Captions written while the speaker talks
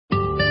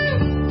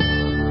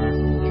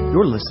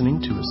You're listening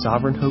to a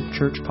Sovereign Hope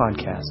Church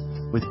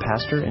podcast with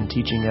pastor and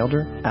teaching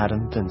elder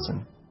Adam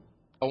Vinson.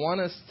 I want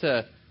us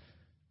to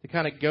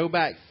kind of go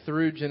back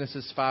through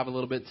Genesis 5 a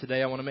little bit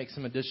today. I want to make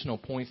some additional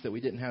points that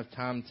we didn't have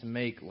time to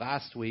make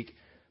last week.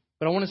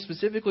 But I want to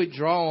specifically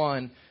draw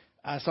on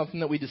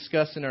something that we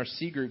discussed in our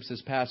C groups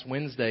this past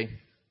Wednesday.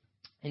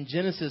 In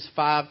Genesis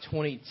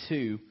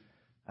 5:22,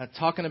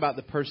 talking about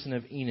the person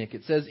of Enoch.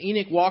 It says,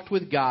 Enoch walked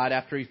with God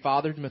after he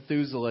fathered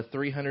Methuselah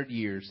 300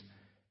 years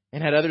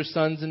and had other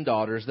sons and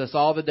daughters. Thus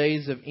all the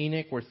days of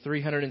Enoch were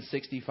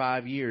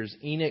 365 years.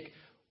 Enoch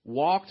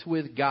walked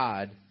with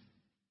God,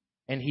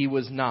 and he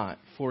was not,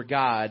 for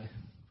God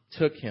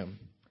took him.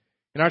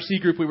 In our C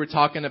group, we were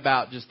talking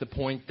about just the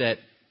point that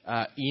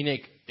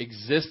Enoch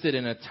existed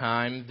in a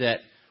time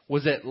that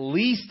was at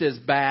least as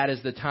bad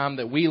as the time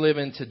that we live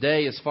in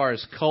today as far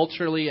as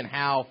culturally and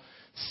how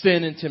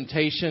sin and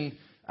temptation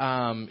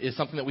is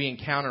something that we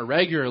encounter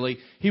regularly.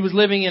 He was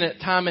living in a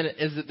time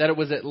that it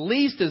was at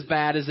least as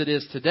bad as it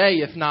is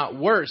today, if not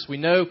worse. We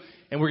know,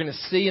 and we're going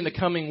to see in the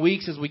coming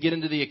weeks as we get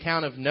into the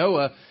account of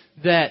Noah,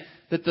 that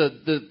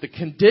the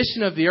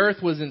condition of the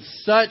earth was in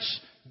such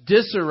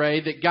disarray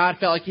that God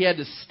felt like he had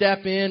to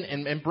step in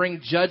and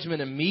bring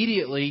judgment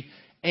immediately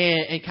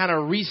and kind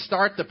of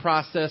restart the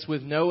process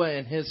with Noah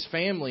and his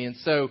family. And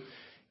so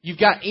you've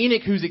got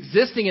Enoch who's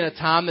existing in a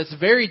time that's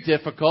very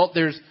difficult.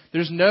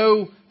 There's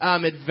no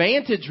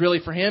advantage really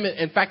for him.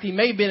 In fact, he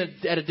may have been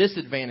at a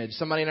disadvantage.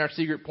 Somebody in our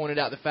C group pointed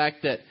out the fact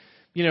that,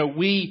 you know,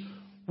 we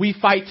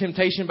fight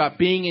temptation by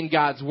being in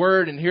God's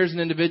Word, and here's an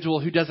individual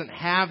who doesn't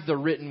have the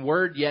written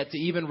Word yet to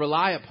even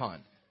rely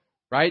upon.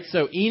 Right?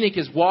 So Enoch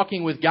is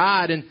walking with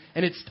God, and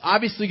it's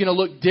obviously going to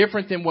look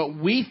different than what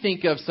we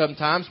think of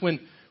sometimes. When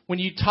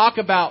you talk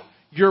about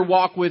your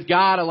walk with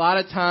God, a lot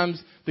of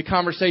times the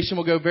conversation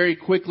will go very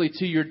quickly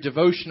to your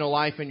devotional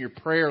life and your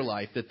prayer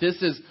life. That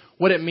this is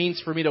what it means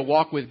for me to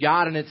walk with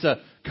God, and it's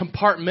a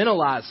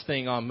compartmentalized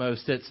thing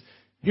almost. It's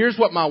here's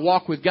what my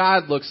walk with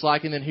God looks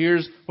like, and then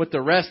here's what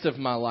the rest of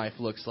my life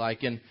looks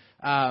like. And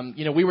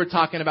we were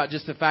talking about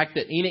just the fact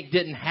that Enoch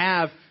didn't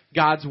have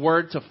God's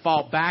Word to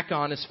fall back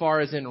on as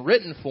far as in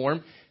written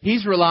form.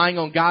 He's relying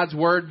on God's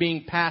Word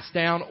being passed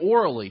down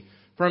orally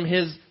from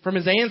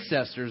his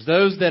ancestors,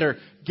 those that are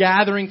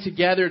gathering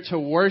together to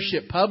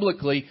worship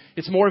publicly.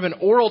 It's more of an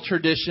oral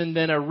tradition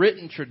than a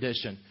written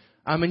tradition.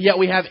 And yet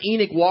we have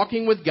Enoch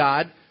walking with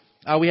God.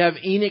 We have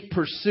Enoch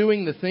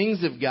pursuing the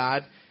things of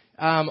God,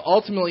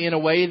 ultimately in a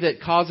way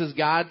that causes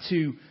God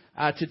to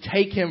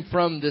take him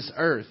from this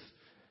earth.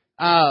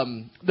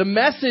 The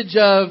message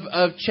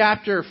of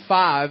chapter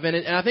 5,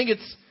 and I think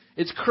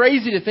it's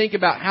crazy to think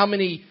about how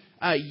many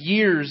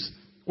years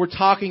we're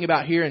talking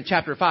about here in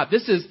chapter 5.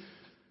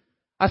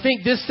 I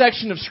think this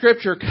section of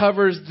Scripture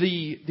covers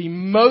the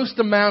most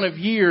amount of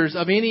years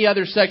of any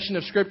other section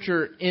of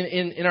Scripture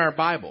in our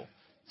Bible.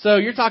 So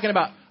you're talking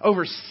about over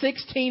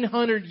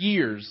 1,600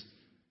 years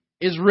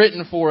is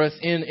written for us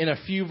in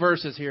a few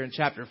verses here in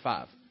chapter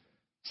 5.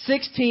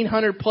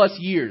 1,600 plus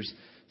years.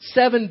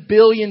 7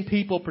 billion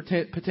people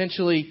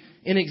potentially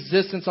in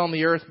existence on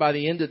the earth by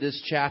the end of this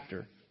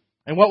chapter.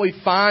 And what we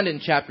find in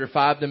chapter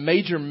 5, the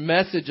major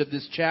message of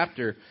this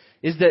chapter,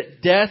 is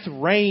that death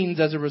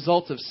reigns as a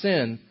result of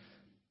sin,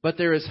 but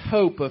there is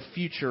hope of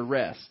future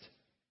rest.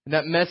 And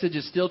that message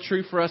is still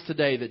true for us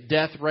today, that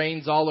death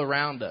reigns all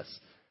around us.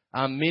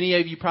 Many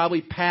of you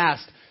probably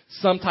passed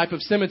some type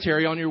of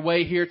cemetery on your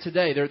way here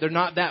today. They're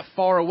not that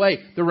far away.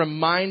 They're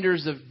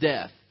reminders of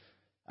death.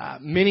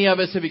 Many of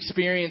us have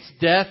experienced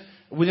death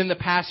within the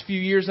past few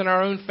years in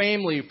our own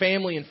family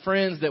and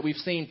friends that we've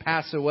seen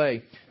pass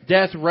away.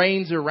 Death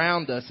reigns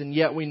around us, and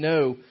yet we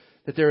know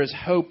that there is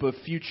hope of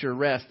future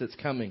rest that's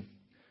coming.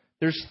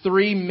 There's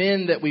 3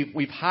 men that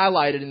we've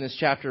highlighted in this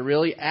chapter,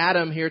 really.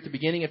 Adam, here at the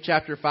beginning of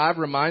chapter 5,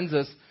 reminds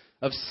us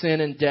of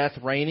sin and death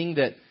reigning,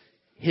 that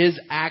his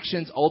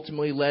actions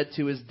ultimately led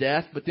to his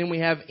death. But then we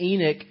have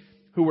Enoch,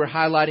 who we're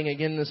highlighting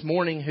again this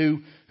morning,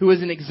 who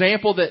is an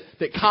example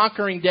that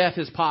conquering death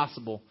is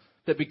possible.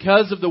 That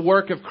because of the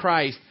work of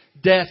Christ,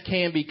 death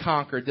can be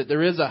conquered. That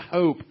there is a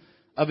hope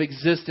of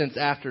existence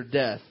after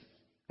death.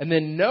 And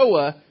then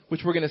Noah,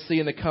 which we're going to see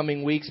in the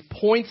coming weeks,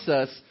 points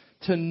us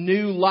to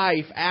new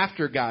life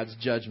after God's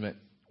judgment.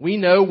 We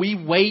know we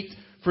wait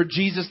for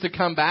Jesus to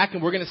come back,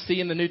 and we're going to see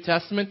in the New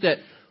Testament that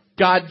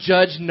God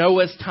judged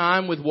Noah's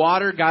time with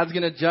water. God's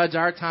going to judge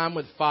our time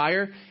with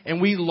fire,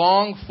 and we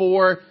long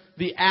for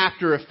the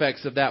after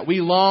effects of that.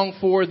 We long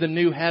for the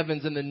new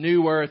heavens and the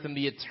new earth and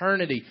the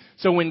eternity.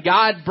 So when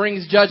God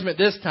brings judgment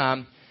this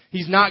time,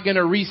 He's not going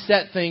to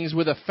reset things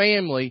with a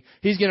family.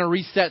 He's going to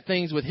reset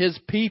things with His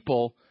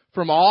people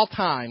from all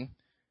time.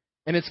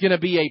 And it's going to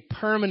be a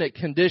permanent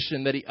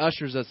condition that He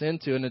ushers us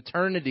into, an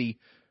eternity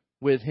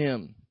with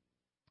Him.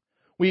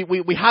 We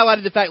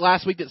highlighted the fact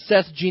last week that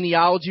Seth's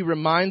genealogy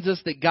reminds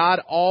us that God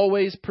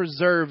always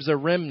preserves a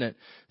remnant.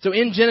 So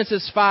in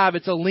Genesis 5,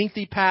 it's a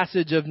lengthy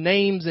passage of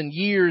names and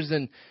years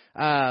and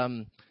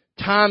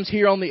times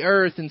here on the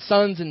earth and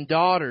sons and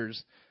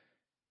daughters.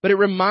 But it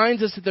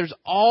reminds us that there's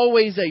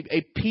always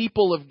a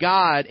people of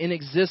God in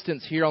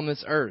existence here on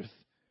this earth.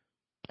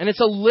 And it's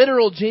a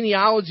literal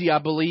genealogy, I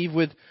believe,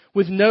 with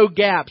no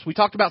gaps. We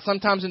talked about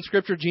sometimes in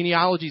Scripture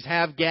genealogies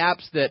have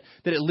gaps that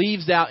it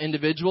leaves out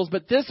individuals,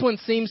 but this one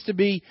seems to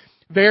be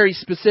very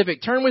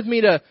specific. Turn with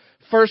me to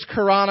 1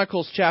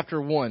 Chronicles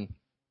chapter 1.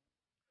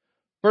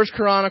 1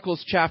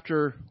 Chronicles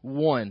chapter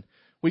 1.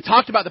 We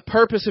talked about the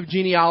purpose of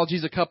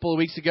genealogies a couple of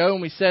weeks ago,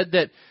 and we said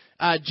that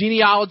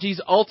genealogies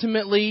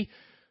ultimately,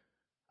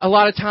 a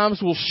lot of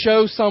times, will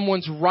show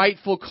someone's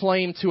rightful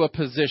claim to a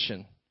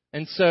position.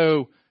 And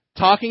so,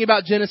 talking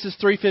about Genesis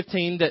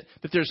 3:15, that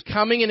there's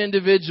coming an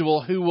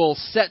individual who will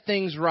set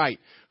things right,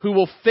 who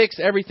will fix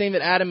everything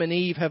that Adam and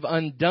Eve have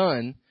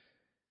undone.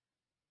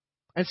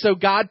 And so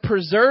God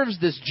preserves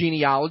this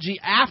genealogy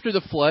after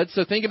the flood.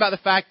 So think about the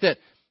fact that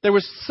there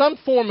was some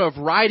form of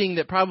writing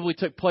that probably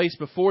took place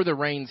before the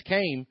rains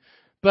came,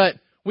 but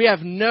we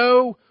have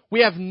no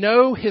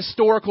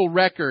historical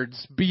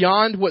records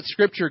beyond what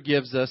Scripture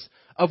gives us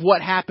of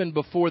what happened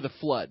before the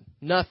flood.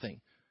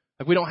 Nothing.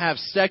 Like, we don't have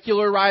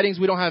secular writings.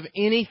 We don't have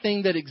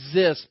anything that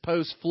exists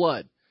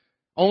post-flood.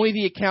 Only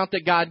the account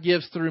that God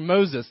gives through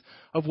Moses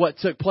of what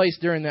took place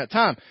during that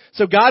time.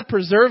 So God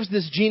preserves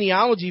this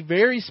genealogy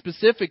very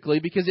specifically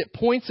because it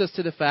points us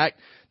to the fact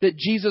that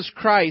Jesus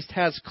Christ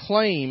has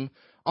claim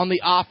on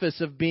the office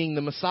of being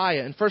the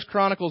Messiah. In 1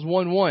 Chronicles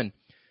 1:1,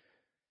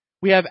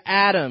 we have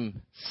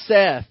Adam,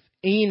 Seth,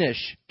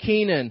 Enosh,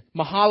 Kenan,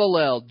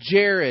 Mahalalel,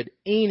 Jared,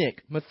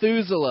 Enoch,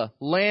 Methuselah,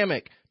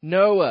 Lamech,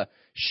 Noah,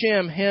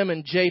 Shem, Ham,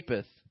 and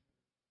Japheth.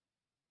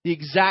 The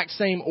exact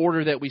same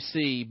order that we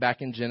see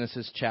back in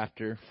Genesis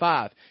chapter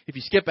 5. If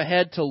you skip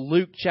ahead to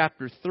Luke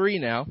chapter 3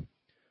 now,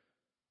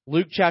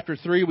 Luke chapter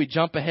 3, we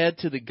jump ahead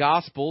to the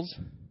Gospels,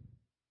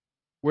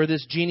 where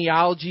this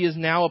genealogy is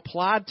now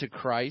applied to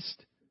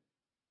Christ.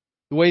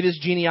 The way this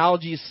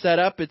genealogy is set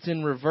up, it's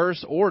in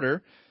reverse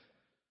order.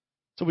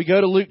 So we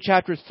go to Luke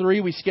chapter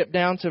 3, we skip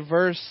down to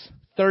verse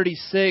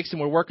 36,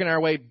 and we're working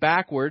our way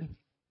backward.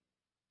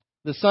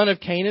 The son of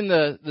Canaan,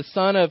 the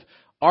son of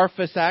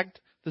Arphaxad,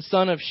 the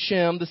son of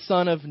Shem, the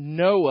son of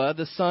Noah,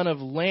 the son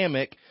of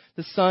Lamech,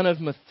 the son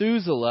of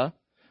Methuselah,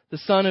 the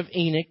son of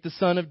Enoch, the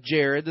son of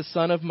Jared, the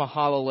son of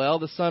Mahalalel,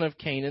 the son of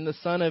Canaan, the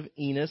son of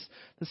Enos,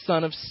 the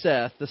son of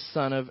Seth, the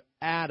son of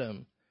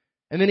Adam.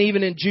 And then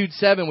even in Jude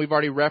 7, we've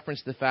already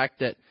referenced the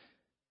fact that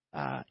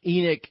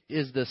Enoch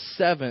is the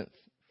seventh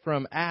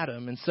from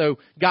Adam. And so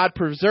God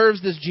preserves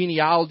this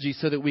genealogy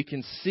so that we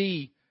can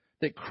see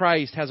that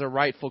Christ has a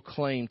rightful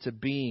claim to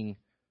being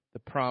the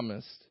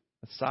promised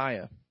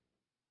Messiah.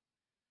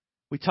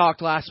 We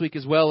talked last week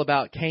as well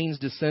about Cain's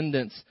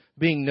descendants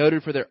being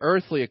noted for their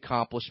earthly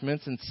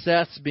accomplishments and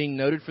Seth's being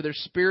noted for their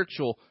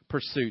spiritual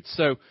pursuits.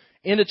 So,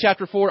 into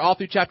chapter 4, all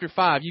through chapter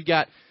 5, you've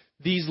got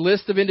these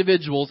lists of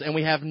individuals, and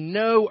we have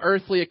no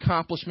earthly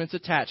accomplishments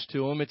attached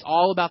to them. It's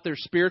all about their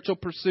spiritual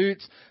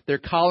pursuits, their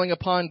calling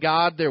upon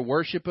God, their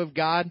worship of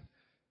God.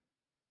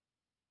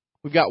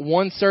 We've got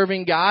one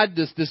serving God,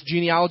 this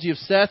genealogy of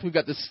Seth. We've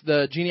got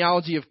the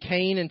genealogy of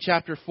Cain in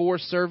chapter 4,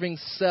 serving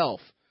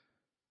self.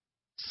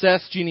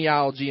 Seth's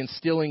genealogy,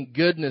 instilling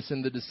goodness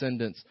in the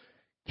descendants.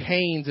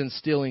 Cain's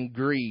instilling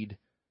greed.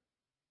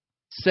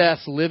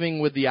 Seth's living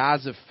with the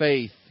eyes of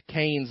faith.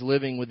 Cain's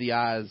living with the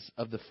eyes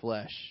of the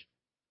flesh.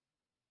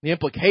 The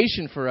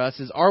implication for us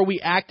is, are we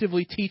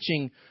actively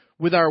teaching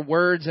with our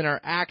words and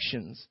our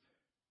actions?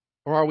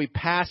 Or are we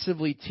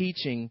passively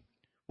teaching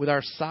with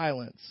our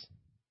silence?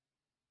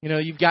 You know,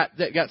 you've got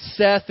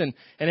Seth and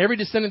every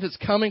descendant that's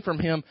coming from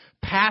him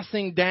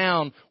passing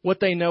down what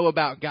they know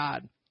about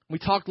God. We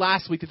talked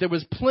last week that there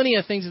was plenty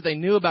of things that they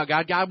knew about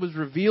God. God was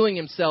revealing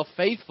Himself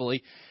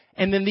faithfully.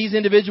 And then these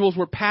individuals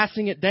were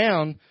passing it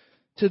down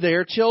to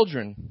their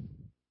children.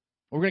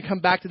 We're going to come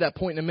back to that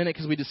point in a minute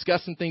because we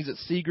discussed some things at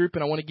C Group.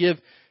 And I want to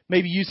give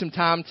maybe you some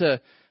time to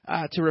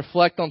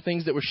reflect on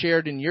things that were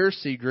shared in your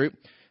C Group.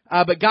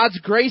 But God's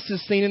grace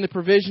is seen in the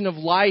provision of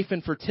life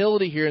and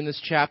fertility here in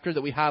this chapter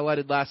that we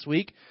highlighted last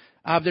week.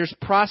 There's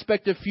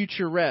prospect of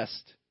future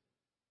rest.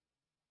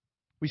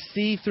 We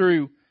see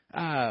through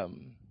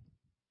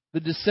the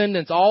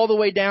descendants all the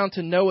way down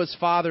to Noah's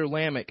father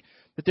Lamech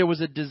that there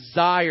was a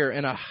desire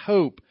and a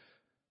hope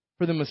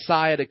for the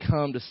Messiah to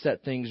come to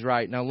set things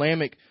right. Now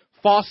Lamech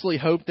falsely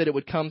hoped that it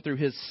would come through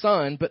his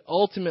son, but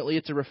ultimately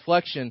it's a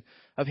reflection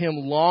of him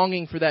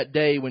longing for that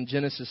day when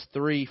Genesis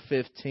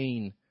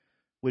 3:15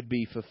 would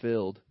be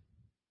fulfilled.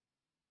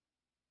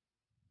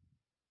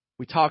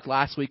 We talked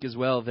last week as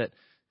well that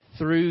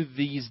through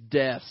these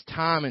deaths,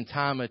 time and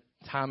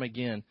time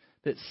again,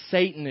 that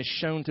Satan is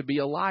shown to be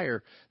a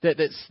liar, that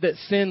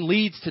sin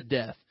leads to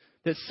death,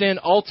 that sin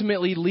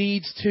ultimately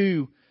leads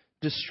to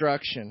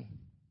destruction.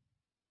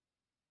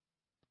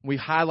 We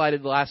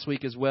highlighted last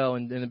week as well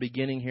in the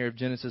beginning here of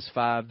Genesis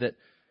 5 that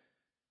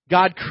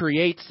God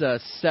creates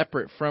us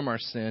separate from our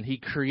sin. He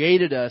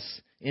created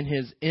us in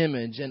His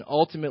image, and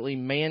ultimately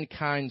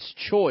mankind's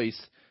choice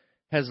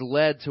has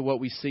led to what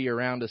we see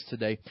around us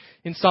today.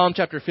 In Psalm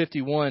chapter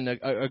 51,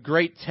 a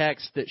great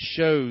text that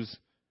shows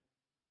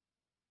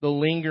the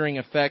lingering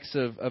effects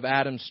of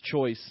Adam's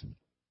choice.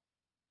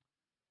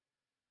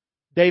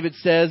 David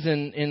says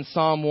in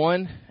Psalm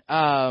 1,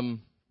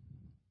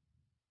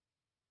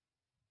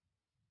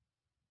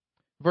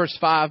 Verse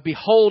 5,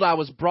 behold, I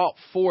was brought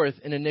forth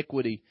in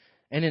iniquity,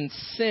 and in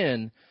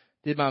sin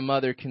did my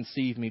mother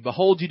conceive me.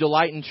 Behold, you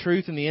delight in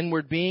truth in the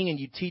inward being, and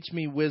you teach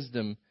me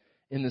wisdom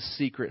in the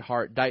secret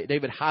heart.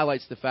 David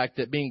highlights the fact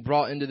that being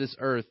brought into this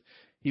earth,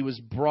 he was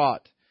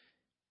brought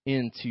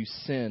into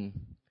sin.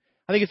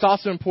 I think it's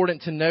also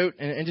important to note,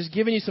 and just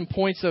giving you some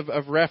points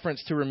of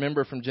reference to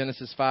remember from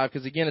Genesis 5,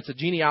 because again, it's a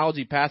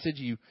genealogy passage.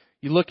 You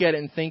look at it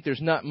and think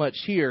there's not much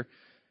here.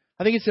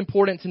 I think it's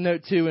important to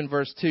note, too, in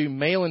verse 2,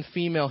 male and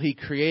female, he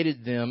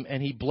created them,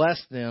 and he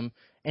blessed them,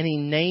 and he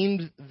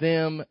named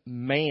them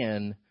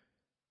man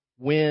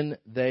when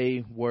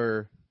they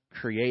were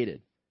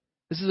created.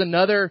 This is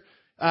another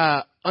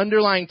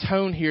underlying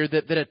tone here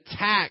that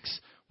attacks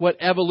what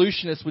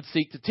evolutionists would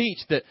seek to teach,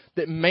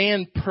 that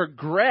man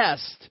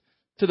progressed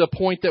to the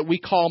point that we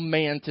call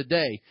man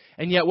today.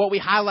 And yet what we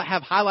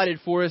have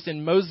highlighted for us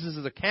in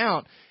Moses'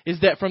 account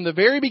is that from the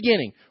very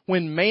beginning,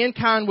 when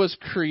mankind was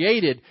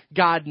created,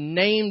 God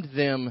named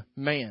them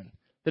man.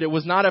 That it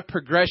was not a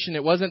progression.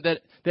 It wasn't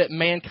that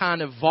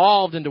mankind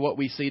evolved into what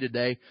we see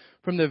today.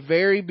 From the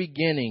very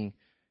beginning,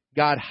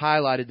 God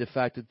highlighted the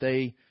fact that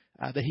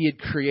that He had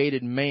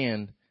created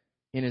man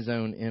in His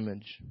own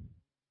image.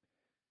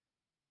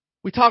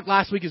 We talked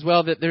last week as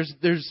well that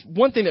there's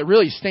one thing that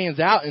really stands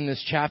out in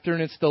this chapter,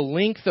 and it's the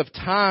length of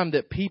time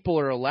that people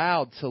are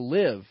allowed to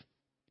live.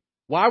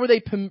 Why were they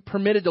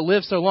permitted to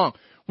live so long?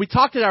 We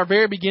talked at our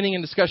very beginning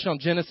in discussion on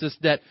Genesis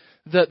that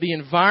the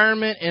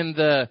environment and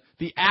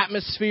the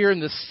atmosphere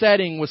and the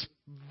setting was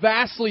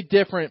vastly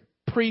different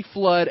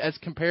pre-flood as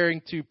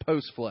comparing to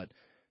post-flood.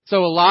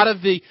 So a lot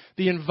of the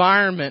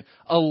environment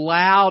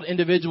allowed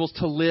individuals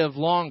to live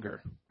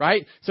longer,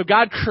 right? So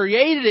God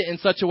created it in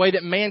such a way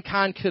that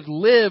mankind could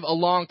live a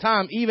long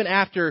time, even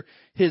after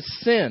his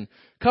sin.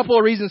 A couple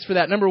of reasons for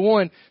that. Number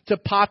one, to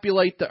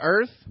populate the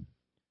earth.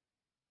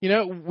 You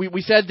know,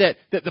 we said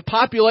that the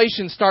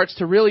population starts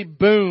to really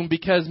boom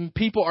because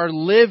people are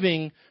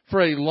living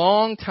for a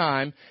long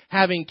time,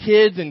 having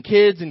kids and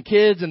kids and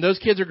kids, and those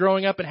kids are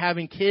growing up and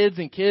having kids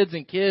and kids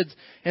and kids,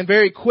 and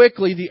very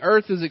quickly the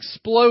earth is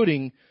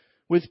exploding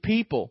with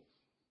people.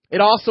 It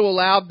also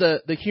allowed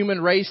the human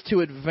race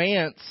to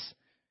advance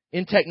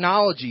in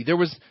technology. There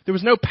was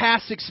no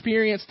past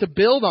experience to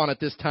build on at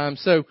this time,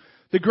 so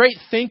the great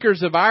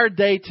thinkers of our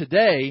day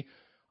today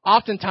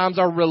oftentimes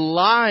are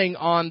relying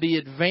on the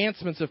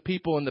advancements of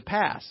people in the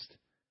past.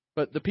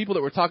 But the people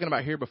that we're talking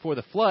about here before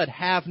the flood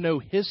have no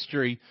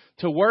history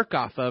to work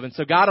off of. And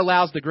so God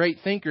allows the great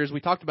thinkers,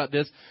 we talked about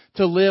this,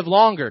 to live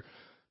longer.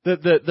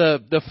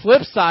 The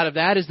flip side of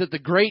that is that the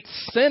great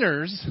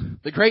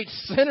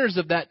sinners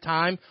of that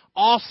time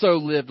also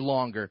lived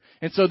longer.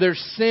 And so their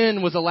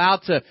sin was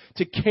allowed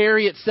to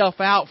carry itself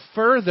out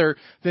further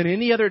than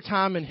any other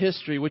time in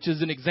history, which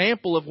is an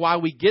example of why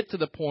we get to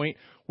the point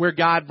where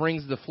God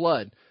brings the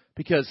flood.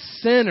 Because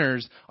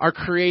sinners are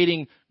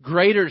creating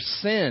greater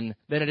sin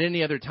than at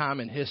any other time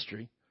in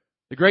history.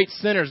 The great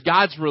sinners,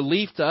 God's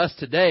relief to us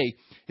today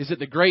is that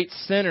the great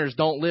sinners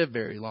don't live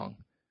very long.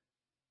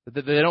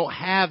 That they don't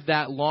have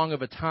that long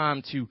of a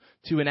time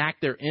to enact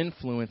their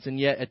influence, and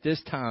yet at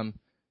this time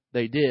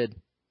they did.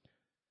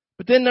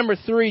 But then number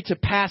 3, to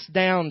pass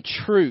down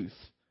truth.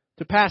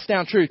 To pass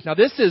down truth. Now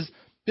this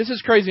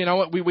is crazy. You know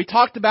what? We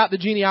talked about the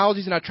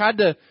genealogies, and I tried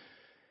to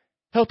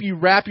help you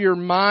wrap your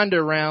mind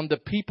around the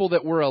people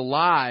that were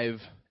alive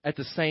at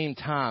the same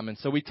time. And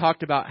so we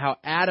talked about how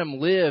Adam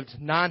lived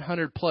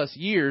 900 plus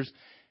years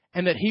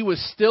and that he was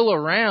still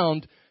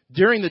around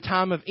during the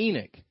time of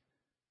Enoch.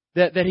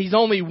 That he's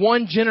only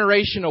one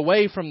generation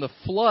away from the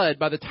flood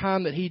by the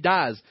time that he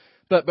dies.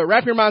 But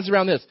wrap your minds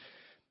around this.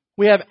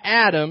 We have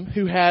Adam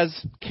who has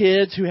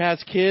kids, who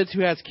has kids,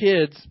 who has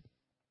kids,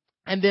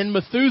 and then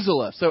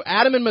Methuselah. So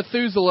Adam and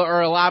Methuselah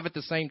are alive at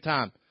the same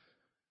time.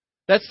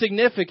 That's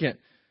significant.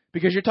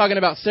 Because you're talking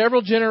about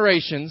several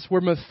generations where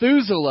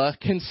Methuselah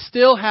can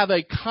still have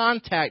a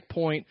contact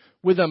point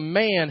with a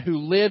man who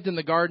lived in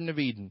the Garden of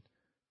Eden.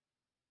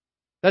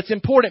 That's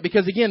important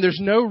because, again, there's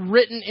no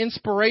written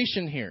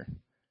inspiration here.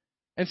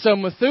 And so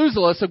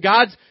Methuselah, so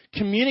God's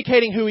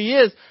communicating who He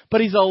is,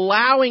 but He's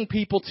allowing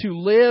people to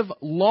live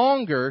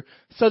longer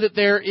so that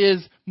there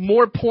is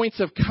more points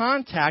of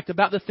contact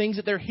about the things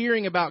that they're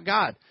hearing about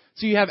God.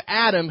 So you have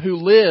Adam who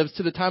lives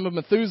to the time of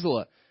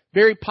Methuselah.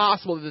 Very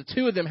possible that the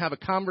two of them have a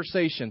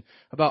conversation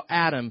about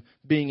Adam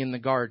being in the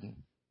garden.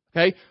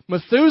 Okay?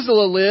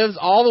 Methuselah lives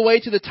all the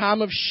way to the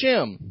time of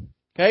Shem.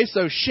 Okay?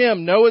 So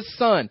Shem, Noah's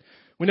son.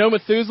 We know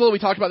Methuselah, we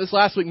talked about this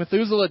last week.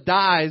 Methuselah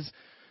dies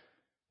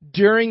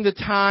during the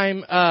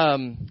time,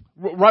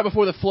 right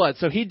before the flood.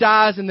 So he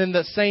dies, and then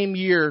the same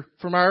year,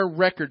 from our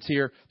records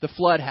here, the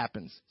flood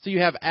happens. So you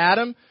have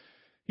Adam,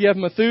 you have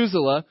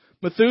Methuselah.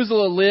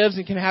 Methuselah lives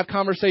and can have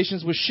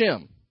conversations with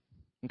Shem.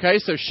 Okay?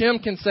 So Shem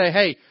can say,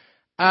 hey,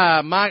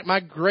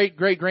 my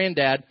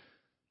great-great-granddad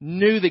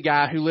knew the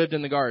guy who lived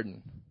in the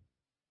garden.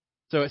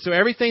 So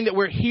everything that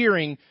we're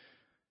hearing,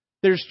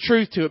 there's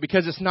truth to it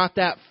because it's not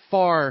that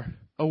far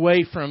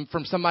away from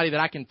somebody that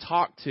I can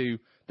talk to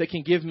that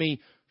can give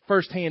me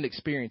firsthand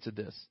experience of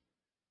this.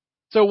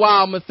 So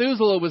while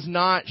Methuselah was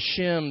not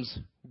Shem's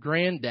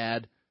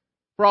granddad,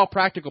 for all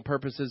practical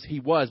purposes, he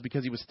was,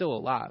 because he was still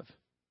alive,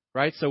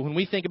 right? So when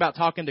we think about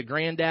talking to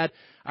granddad,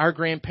 our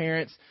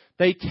grandparents,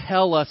 they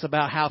tell us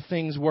about how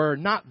things were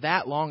not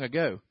that long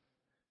ago.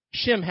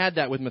 Shem had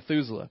that with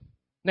Methuselah.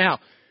 Now,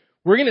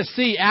 we're going to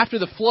see after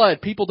the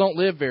flood, people don't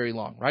live very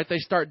long, right? They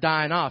start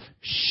dying off.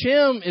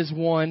 Shem is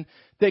one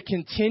that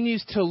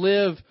continues to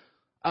live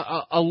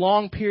a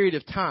long period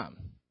of time.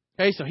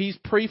 Okay, so he's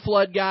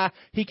pre-flood guy.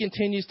 He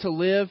continues to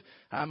live.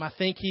 I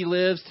think he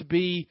lives to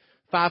be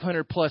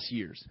 500 plus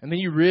years. And then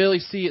you really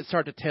see it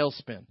start to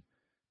tailspin.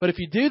 But if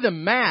you do the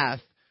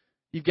math,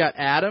 you've got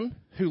Adam,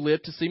 who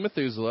lived to see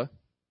Methuselah.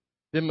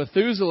 Then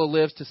Methuselah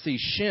lives to see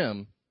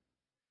Shem.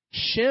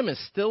 Shem is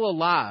still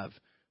alive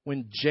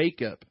when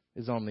Jacob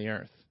is on the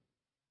earth.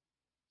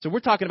 So we're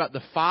talking about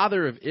the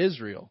father of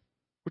Israel.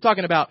 We're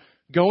talking about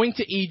going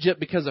to Egypt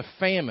because of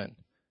famine.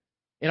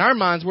 In our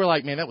minds, we're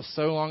like, man, that was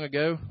so long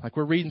ago. Like,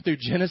 we're reading through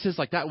Genesis,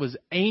 like that was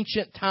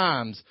ancient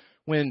times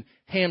when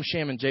Ham,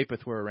 Shem, and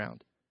Japheth were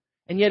around.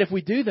 And yet, if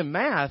we do the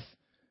math,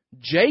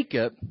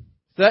 Jacob,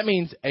 so that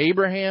means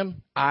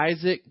Abraham,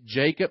 Isaac,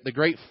 Jacob, the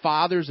great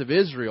fathers of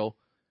Israel,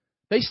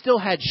 they still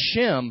had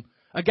Shem,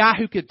 a guy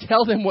who could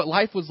tell them what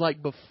life was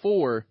like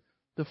before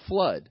the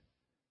flood.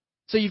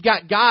 So you've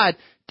got God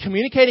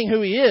communicating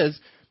who he is.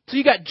 So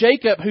you got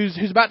Jacob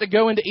who's about to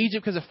go into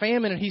Egypt because of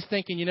famine, and he's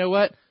thinking, you know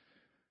what?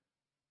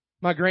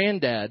 My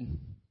granddad,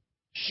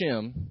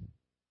 Shem,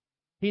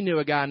 he knew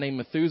a guy named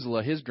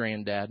Methuselah, his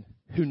granddad,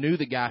 who knew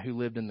the guy who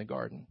lived in the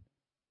garden.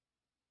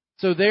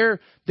 So their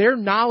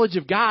knowledge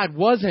of God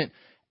wasn't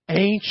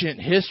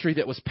ancient history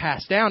that was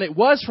passed down. It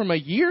was from a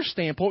year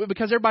standpoint, but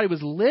because everybody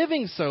was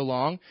living so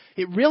long,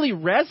 it really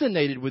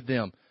resonated with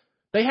them.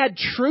 They had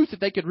truth that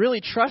they could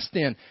really trust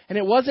in. And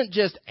it wasn't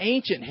just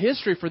ancient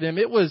history for them.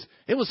 It was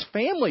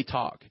family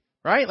talk,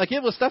 right? Like,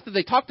 it was stuff that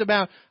they talked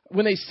about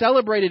when they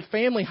celebrated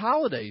family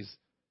holidays.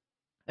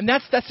 And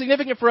that's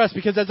significant for us,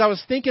 because as I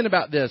was thinking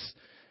about this,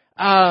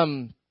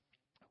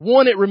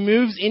 one, it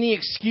removes any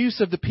excuse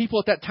of the people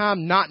at that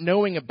time not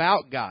knowing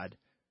about God,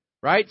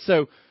 right?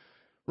 So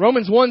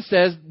Romans 1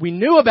 says, we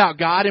knew about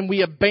God and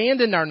we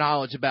abandoned our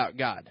knowledge about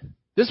God.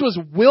 This was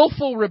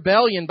willful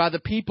rebellion by the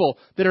people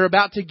that are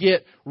about to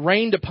get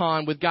rained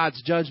upon with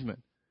God's judgment.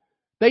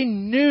 They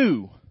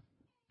knew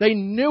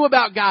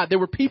about God. There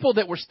were people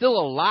that were still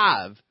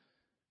alive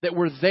that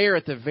were there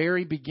at the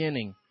very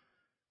beginning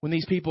when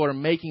these people are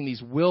making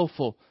these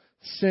willful,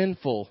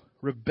 sinful,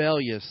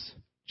 rebellious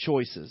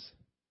choices.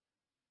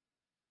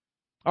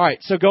 All right,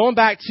 so going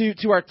back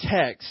to our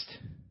text,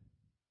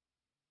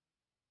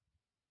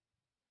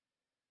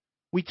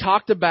 we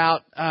talked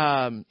about,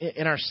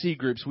 in our C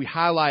groups, we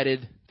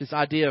highlighted this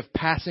idea of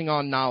passing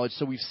on knowledge.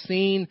 So we've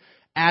seen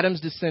Adam's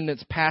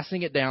descendants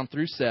passing it down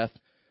through Seth.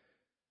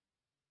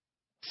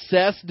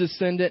 Seth's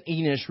descendant,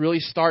 Enosh, really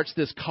starts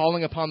this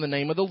calling upon the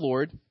name of the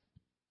Lord.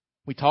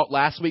 We talked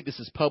last week, this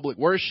is public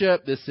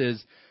worship. This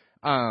is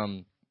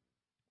the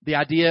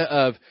idea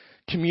of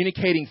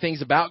communicating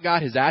things about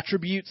God, His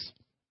attributes,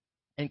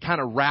 and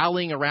kind of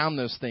rallying around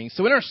those things.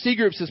 So in our C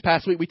groups this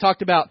past week, we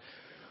talked about,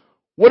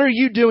 what are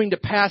you doing to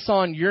pass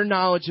on your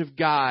knowledge of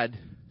God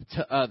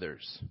to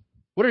others?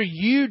 What are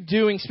you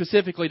doing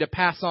specifically to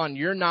pass on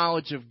your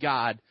knowledge of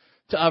God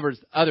to others?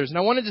 And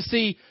I wanted to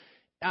see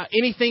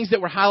any things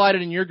that were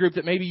highlighted in your group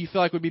that maybe you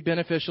feel like would be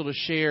beneficial to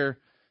share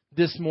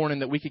this morning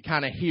that we could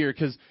kind of hear.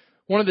 Because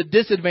one of the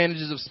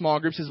disadvantages of small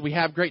groups is we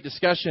have great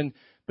discussion,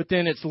 but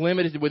then it's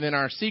limited within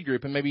our C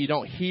group, and maybe you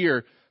don't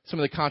hear some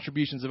of the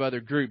contributions of other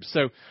groups.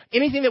 So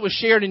anything that was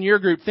shared in your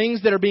group,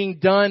 things that are being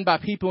done by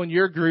people in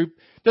your group,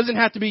 doesn't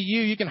have to be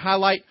you. You can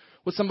highlight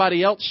what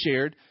somebody else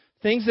shared.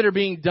 Things that are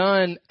being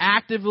done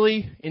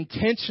actively,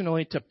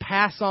 intentionally to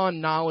pass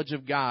on knowledge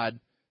of God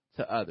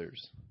to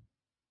others.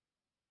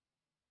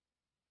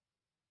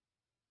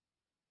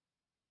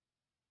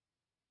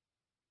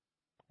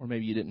 Or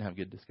maybe you didn't have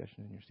good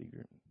discussion in your C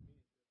group.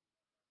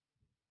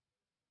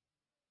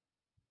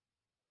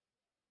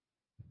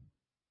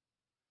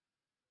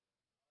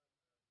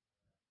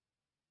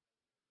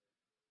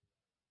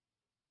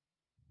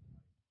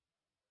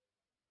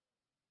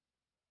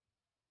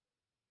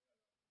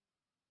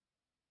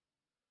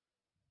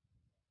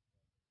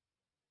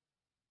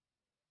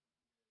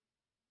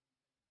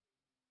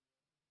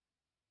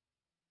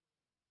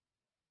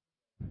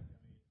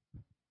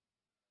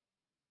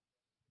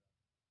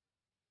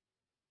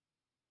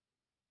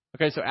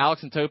 Okay, so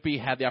Alex and Topi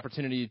had the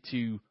opportunity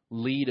to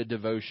lead a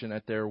devotion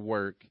at their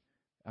work.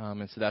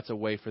 And so that's a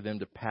way for them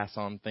to pass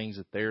on things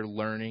that they're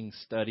learning,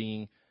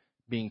 studying,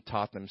 being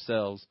taught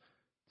themselves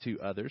to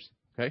others.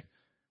 Okay,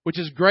 which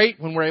is great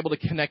when we're able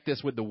to connect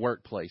this with the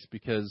workplace,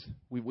 because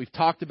we've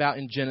talked about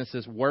in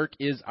Genesis, work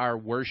is our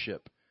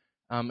worship.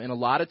 And a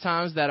lot of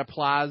times that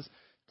applies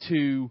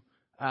to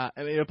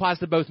it applies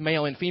to both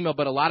male and female,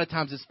 but a lot of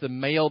times it's the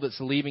male that's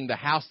leaving the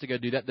house to go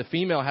do that. The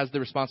female has the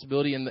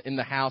responsibility in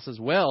the house as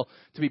well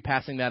to be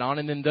passing that on.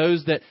 And then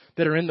those that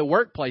are in the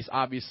workplace,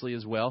 obviously,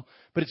 as well.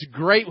 But it's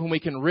great when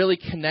we can really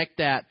connect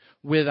that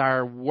with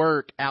our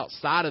work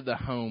outside of the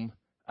home,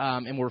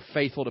 and we're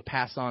faithful to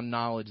pass on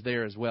knowledge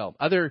there as well.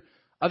 Other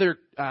other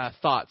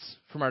thoughts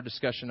from our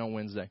discussion on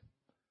Wednesday?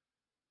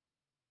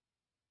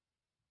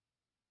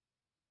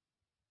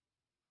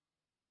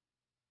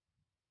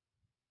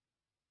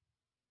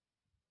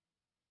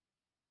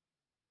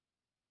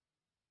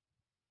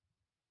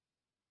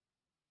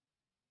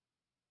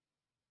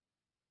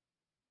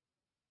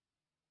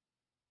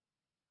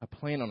 I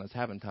plan on us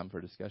having time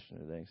for discussion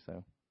today,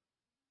 so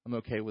I'm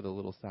okay with a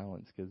little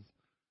silence. Because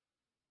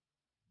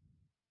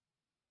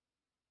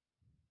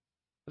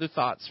other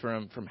thoughts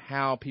from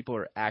how people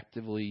are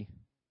actively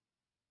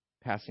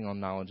passing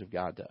on knowledge of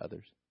God to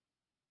others.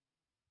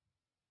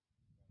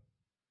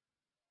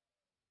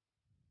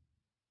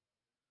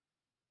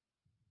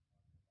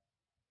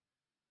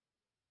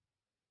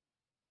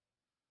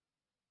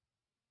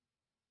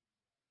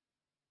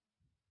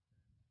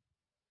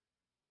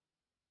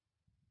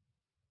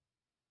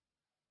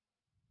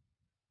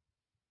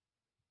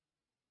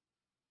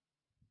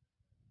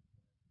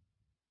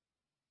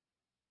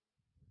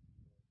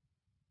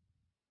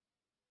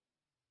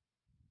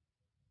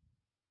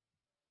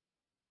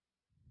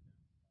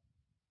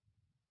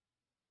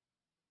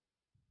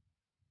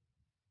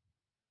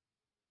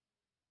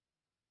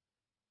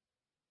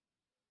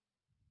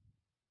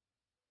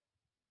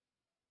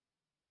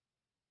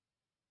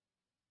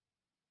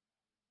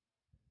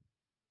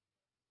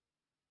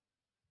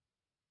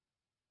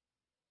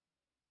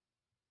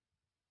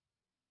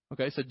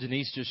 Okay, so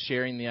Denise just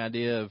sharing the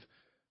idea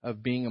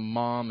of being a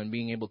mom and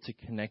being able to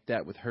connect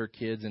that with her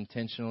kids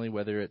intentionally,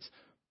 whether it's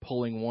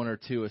pulling one or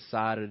two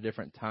aside at a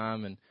different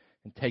time and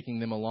taking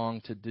them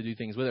along to do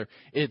things with her.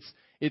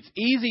 It's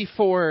easy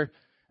for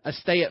a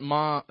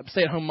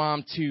stay-at-home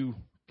mom to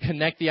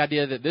connect the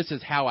idea that this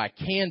is how I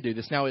can do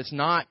this. Now, it's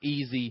not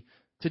easy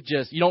to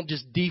you don't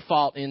just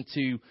default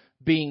into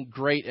being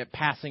great at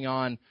passing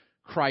on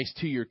Christ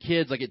to your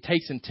kids. Like, it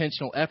takes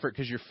intentional effort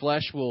because your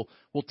flesh will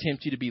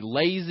tempt you to be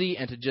lazy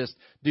and to just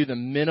do the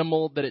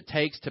minimal that it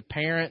takes to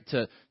parent,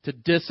 to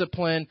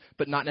discipline,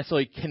 but not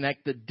necessarily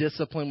connect the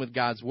discipline with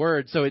God's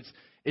word. So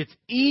it's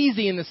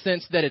easy in the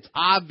sense that it's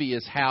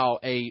obvious how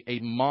a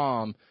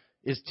mom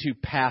is to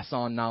pass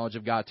on knowledge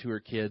of God to her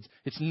kids.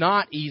 It's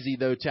not easy,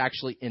 though, to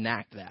actually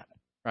enact that,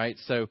 right?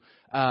 So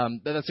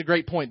that's a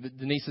great point that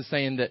Denise is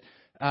saying, that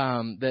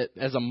that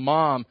as a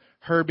mom,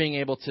 her being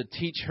able to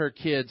teach her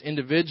kids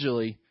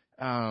individually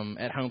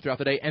at home throughout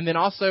the day, and then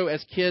also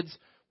as kids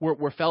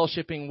we're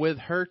fellowshipping with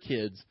her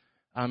kids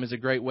is a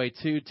great way,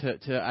 too,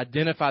 to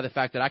identify the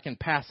fact that I can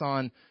pass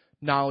on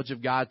knowledge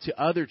of God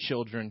to other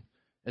children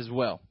as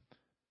well.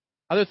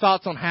 Other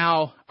thoughts on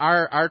how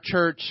our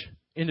church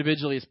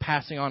individually is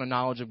passing on a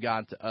knowledge of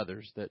God to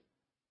others?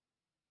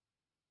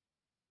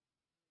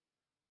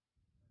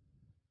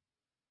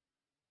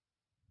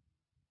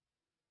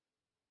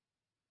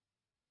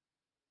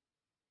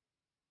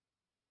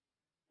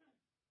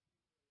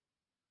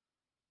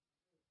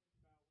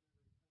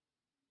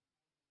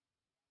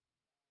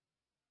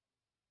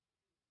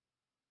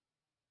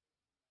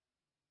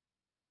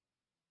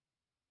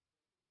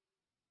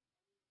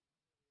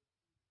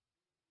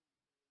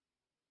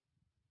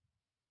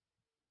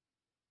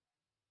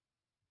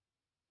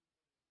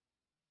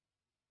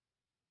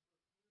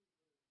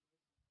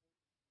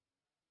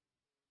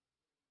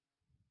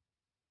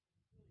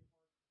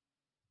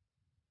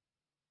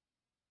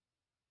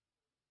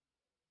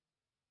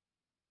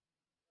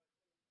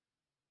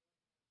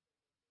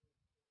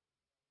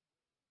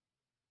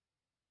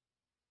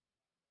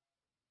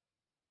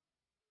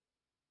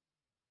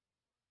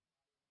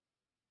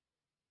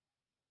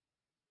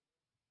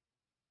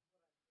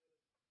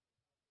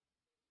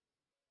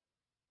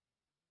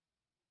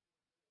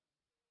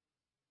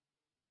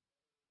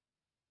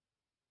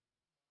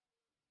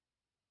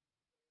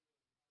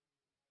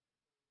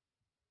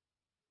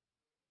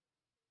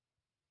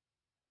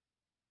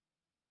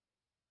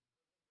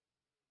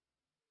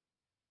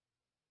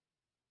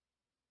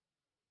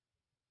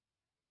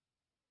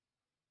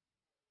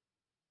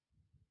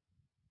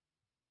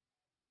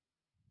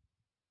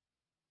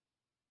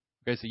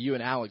 Okay, so you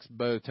and Alex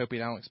both, Topi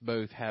and Alex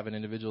both, have an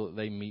individual that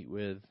they meet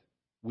with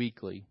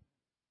weekly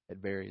at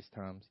various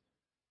times.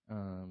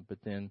 But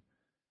then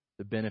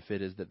the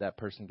benefit is that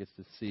person gets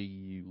to see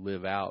you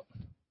live out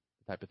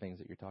the type of things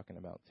that you're talking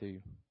about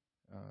too,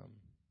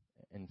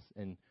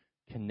 and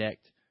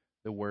connect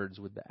the words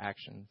with the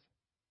actions.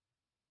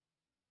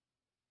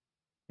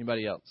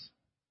 Anybody else?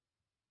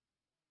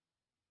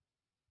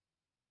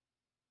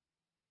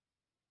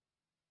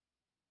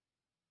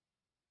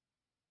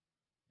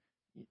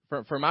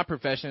 For my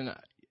profession,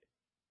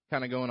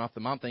 kind of going off the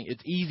mom thing,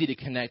 it's easy to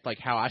connect like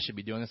how I should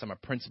be doing this. I'm a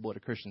principal at a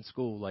Christian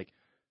school. Like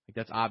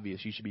that's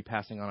obvious. You should be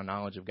passing on a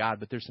knowledge of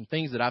God. But there's some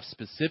things that I've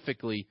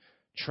specifically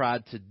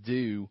tried to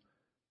do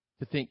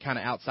to think kind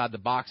of outside the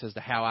box as to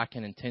how I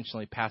can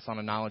intentionally pass on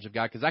a knowledge of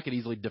God. Because I could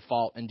easily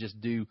default and just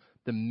do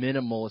the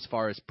minimal as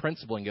far as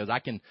principling goes. I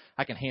can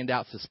hand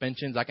out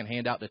suspensions. I can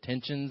hand out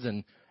detentions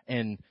and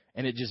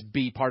it just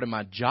be part of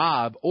my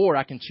job. Or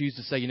I can choose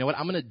to say, you know what,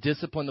 I'm going to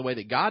discipline the way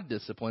that God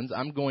disciplines.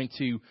 I'm going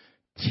to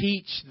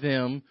teach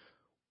them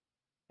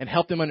and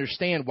help them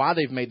understand why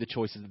they've made the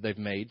choices that they've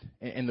made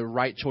and the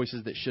right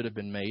choices that should have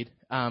been made.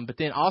 But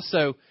then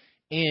also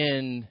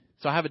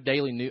so I have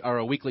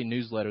a weekly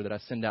newsletter that I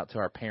send out to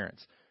our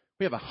parents.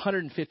 We have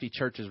 150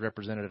 churches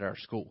represented at our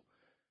school.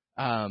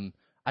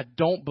 I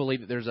don't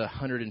believe that there's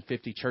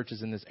 150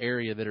 churches in this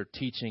area that are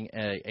teaching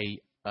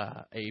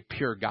a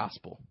pure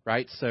gospel,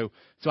 right? So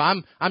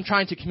I'm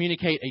trying to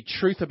communicate a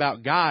truth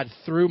about God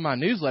through my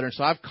newsletter.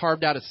 So I've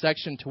carved out a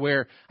section to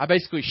where I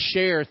basically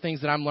share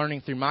things that I'm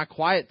learning through my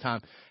quiet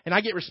time. And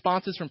I get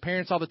responses from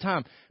parents all the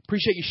time.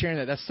 Appreciate you sharing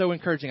that. That's so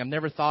encouraging. I've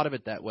never thought of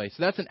it that way. So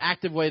that's an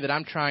active way that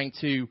I'm trying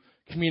to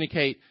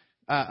communicate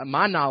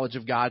my knowledge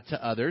of God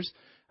to others.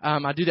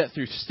 I do that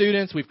through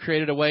students. We've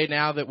created a way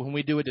now that when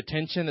we do a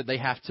detention that they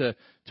have to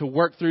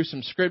work through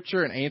some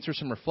scripture and answer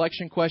some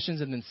reflection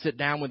questions and then sit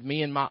down with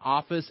me in my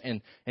office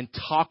and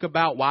talk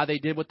about why they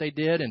did what they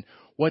did and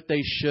what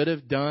they should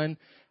have done.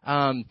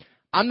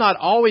 I'm not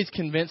always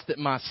convinced that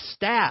my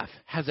staff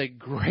has a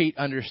great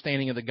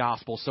understanding of the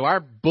gospel. So our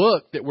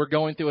book that we're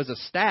going through as a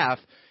staff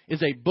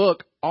is a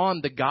book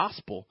on the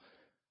gospel.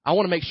 I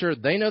want to make sure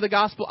they know the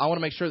gospel. I want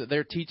to make sure that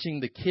they're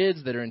teaching the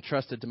kids that are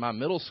entrusted to my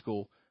middle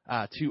school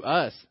to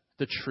us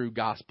the true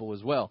gospel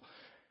as well.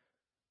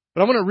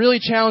 But I want to really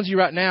challenge you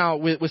right now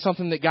with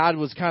something that God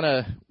was kind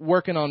of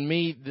working on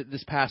me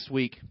this past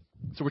week.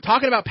 So we're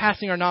talking about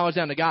passing our knowledge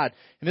down to God,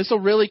 and this will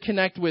really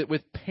connect with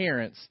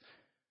parents.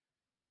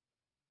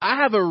 I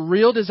have a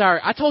real desire.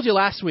 I told you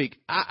last week,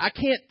 I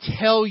can't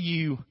tell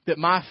you that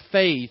my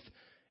faith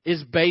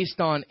is based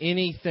on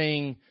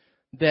anything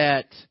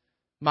that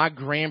my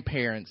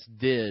grandparents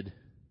did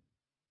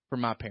for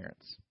my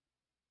parents.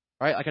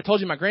 Right? Like I told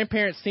you, my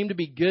grandparents seemed to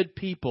be good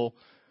people,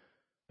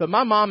 but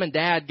my mom and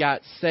dad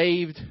got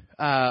saved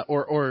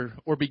or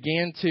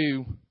began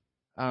to,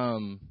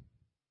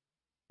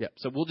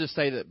 so we'll just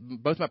say that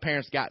both my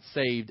parents got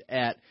saved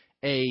at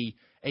a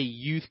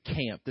youth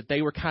camp that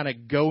they were kind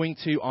of going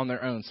to on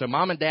their own. So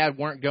mom and dad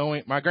weren't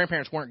going, my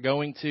grandparents weren't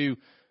going to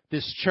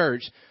this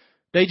church.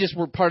 They just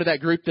were part of that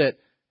group that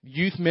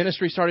youth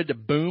ministry started to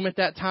boom at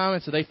that time,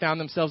 and so they found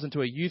themselves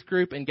into a youth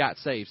group and got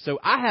saved. So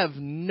I have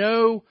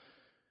no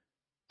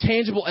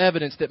tangible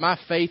evidence that my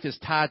faith is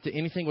tied to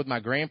anything with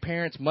my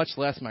grandparents, much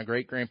less my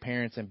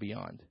great-grandparents and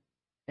beyond.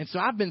 And so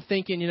I've been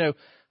thinking,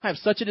 I have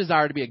such a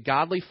desire to be a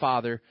godly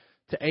father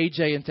to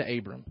AJ and to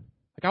Abram.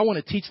 Like I want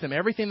to teach them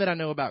everything that I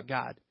know about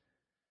God.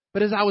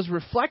 But as I was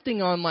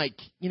reflecting on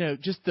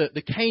just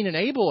the Cain and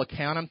Abel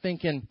account, I'm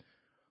thinking,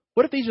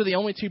 what if these are the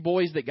only two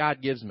boys that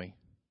God gives me?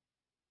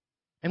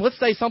 And let's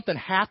say something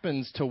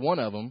happens to one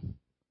of them,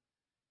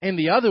 and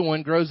the other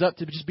one grows up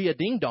to just be a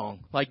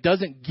ding-dong, like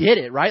doesn't get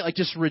it, right? Like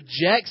just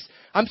rejects.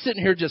 I'm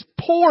sitting here just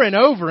pouring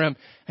over him,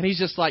 and he's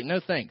just like, no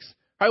thanks.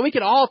 Right? We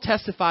could all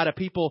testify to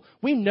people.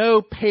 We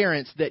know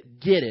parents that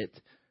get it.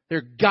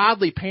 They're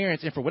godly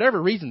parents, and for whatever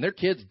reason, their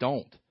kids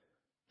don't.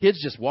 Kids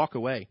just walk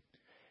away.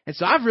 And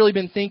so I've really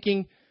been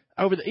thinking,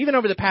 even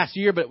over the past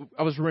year, but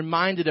I was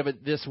reminded of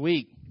it this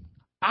week.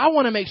 I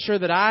want to make sure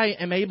that I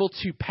am able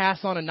to pass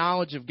on a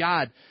knowledge of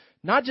God,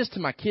 not just to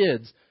my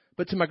kids,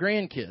 but to my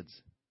grandkids.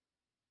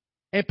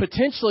 And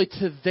potentially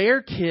to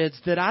their kids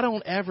that I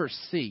don't ever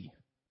see.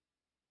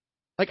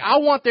 Like I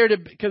want there to,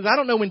 because I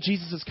don't know when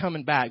Jesus is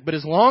coming back, but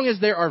as long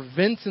as there are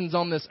Vinsons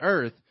on this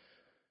earth,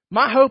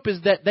 my hope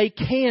is that they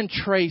can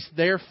trace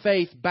their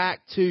faith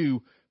back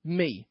to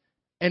me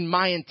and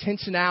my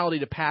intentionality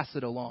to pass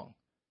it along.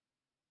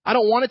 I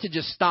don't want it to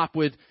just stop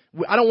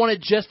I don't want to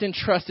just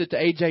entrust it to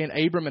AJ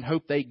and Abram and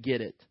hope they get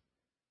it.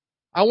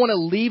 I want to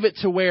leave it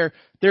to where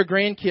my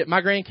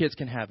grandkids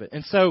can have it.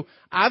 And so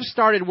I've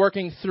started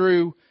working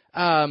through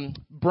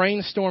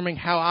brainstorming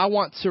how I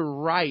want to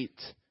write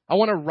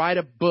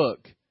a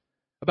book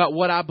about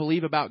what I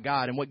believe about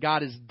God and what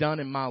God has done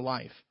in my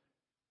life.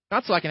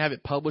 Not so I can have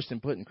it published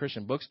and put in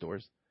Christian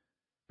bookstores,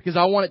 because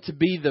I want it to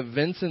be the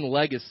Vinson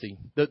legacy,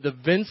 the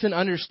Vinson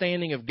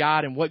understanding of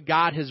God and what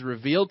God has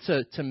revealed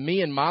to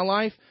me in my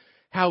life,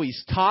 how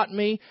He's taught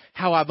me,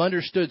 how I've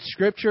understood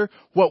Scripture,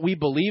 what we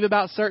believe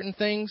about certain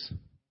things.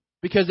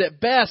 Because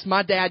at best,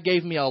 my dad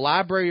gave me a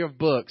library of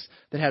books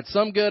that had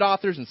some good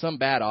authors and some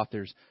bad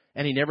authors,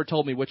 and he never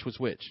told me which was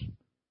which.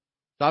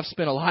 So I've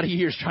spent a lot of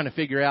years trying to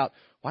figure out,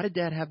 why did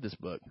Dad have this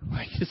book?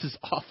 Like, this is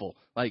awful.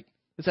 Like,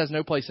 this has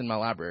no place in my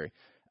library.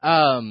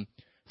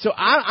 So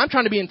I'm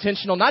trying to be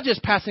intentional, not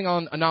just passing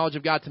on a knowledge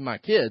of God to my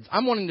kids.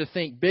 I'm wanting to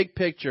think big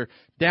picture,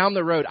 down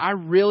the road. I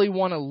really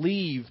want to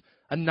leave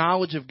a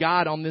knowledge of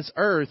God on this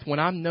earth when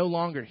I'm no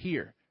longer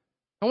here.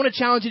 I want to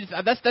challenge you.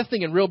 That's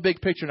thinking real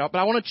big picture now, but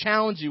I want to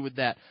challenge you with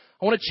that.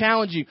 I want to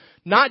challenge you,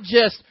 not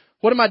just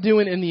what am I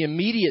doing in the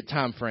immediate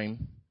time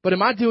frame, but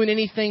am I doing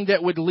anything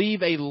that would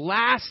leave a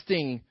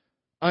lasting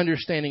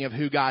understanding of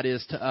who God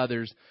is to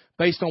others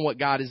based on what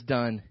God has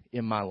done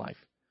in my life?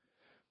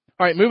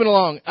 All right, moving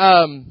along.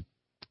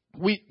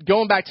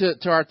 Going back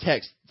to our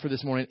text for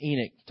this morning,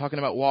 Enoch, talking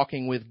about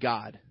walking with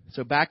God.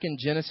 So back in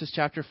Genesis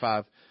chapter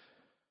 5,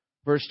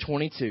 verse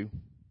 22.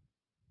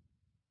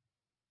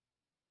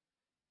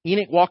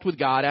 Enoch walked with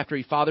God after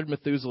he fathered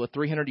Methuselah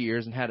 300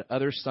 years and had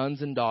other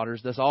sons and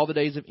daughters. Thus all the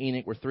days of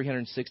Enoch were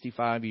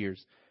 365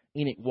 years.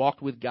 Enoch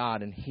walked with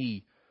God, and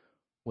he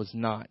was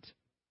not.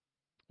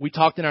 We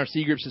talked in our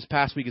C groups this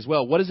past week as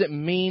well. What does it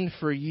mean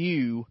for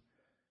you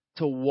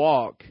to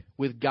walk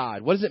with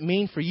God? What does it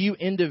mean for you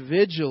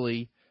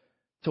individually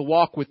to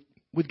walk with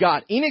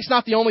God? Enoch's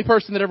not the only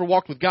person that ever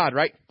walked with God,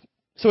 right?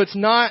 So it's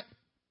not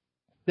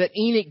that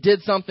Enoch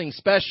did something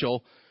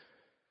special,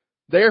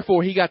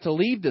 therefore he got to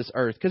leave this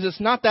earth. Because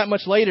it's not that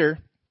much later,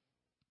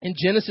 in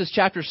Genesis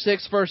chapter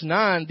 6, verse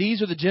 9,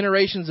 these are the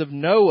generations of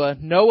Noah.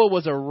 Noah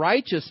was a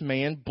righteous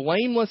man,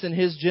 blameless in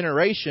his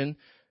generation.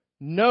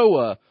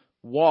 Noah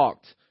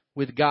walked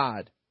with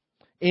God.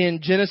 In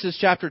Genesis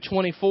chapter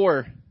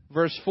 24,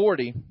 verse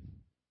 40,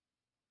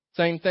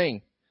 same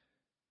thing.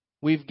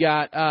 We've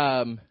got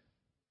the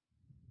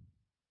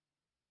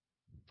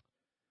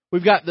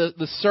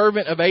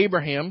servant of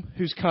Abraham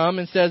who's come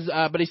and says,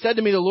 but he said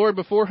to me, the Lord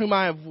before whom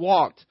I have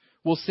walked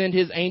will send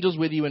his angels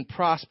with you and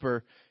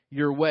prosper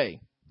your way.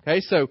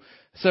 Okay, so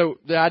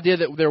the idea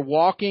that they're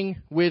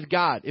walking with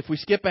God. If we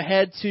skip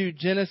ahead to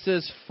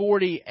Genesis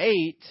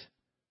 48,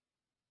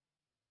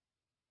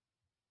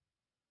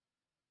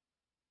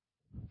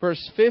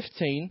 verse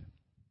 15,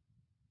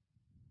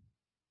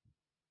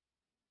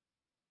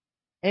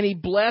 and he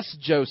blessed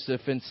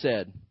Joseph and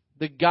said,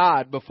 the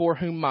God before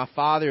whom my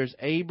fathers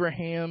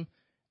Abraham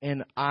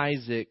and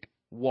Isaac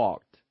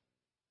walked.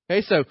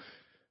 Okay, so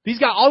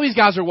all these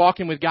guys are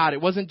walking with God.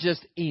 It wasn't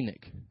just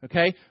Enoch.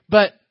 Okay,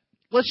 but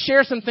let's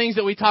share some things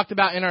that we talked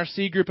about in our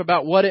C group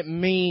about what it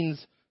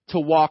means to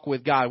walk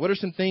with God. What are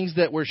some things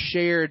that were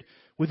shared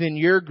within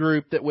your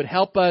group that would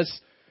help us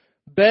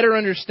better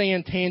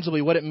understand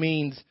tangibly what it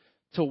means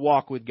to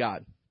walk with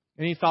God?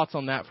 Any thoughts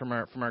on that from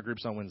our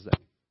groups on Wednesday?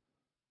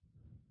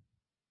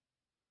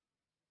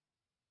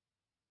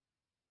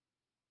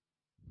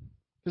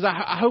 Because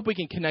I hope we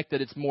can connect that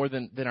it's more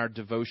than our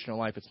devotional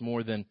life. It's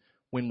more than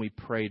when we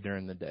pray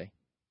during the day.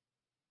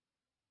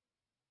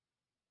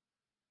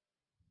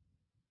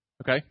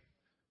 Okay?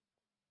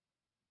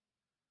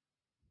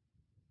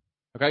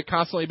 Okay,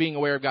 constantly being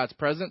aware of God's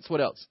presence.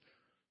 What else?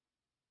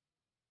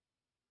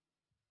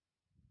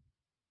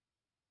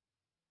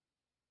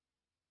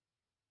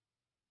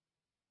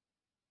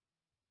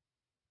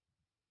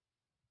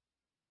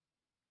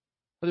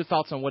 Other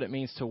thoughts on what it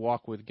means to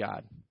walk with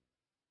God?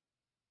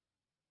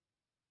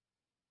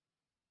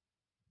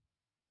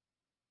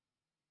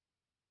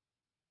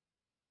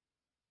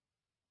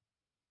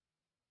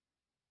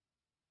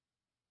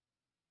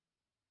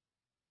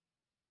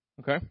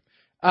 Okay.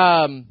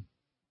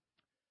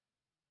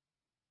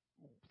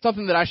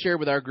 Something that I shared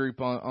with our group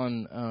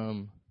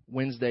on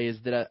Wednesday is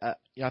that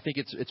I think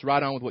it's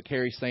right on with what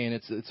Carrie's saying.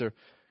 It's a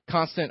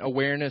constant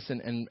awareness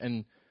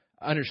and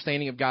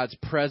understanding of God's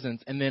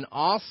presence, and then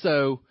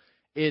also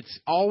it's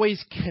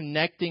always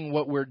connecting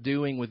what we're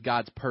doing with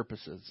God's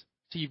purposes.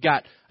 So you've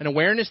got an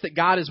awareness that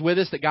God is with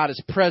us, that God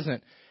is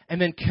present, and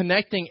then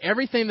connecting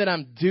everything that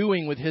I'm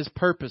doing with His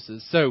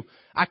purposes. So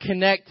I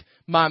connect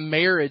my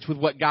marriage with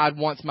what God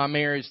wants my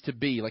marriage to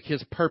be, like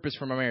His purpose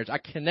for my marriage. I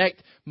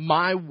connect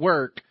my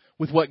work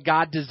with what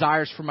God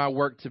desires for my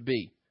work to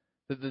be.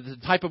 The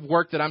type of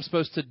work that I'm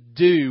supposed to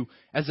do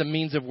as a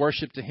means of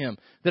worship to Him.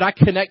 That I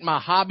connect my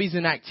hobbies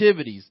and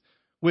activities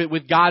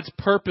with God's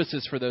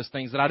purposes for those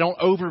things. That I don't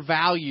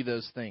overvalue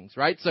those things,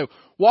 right? So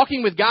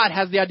walking with God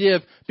has the idea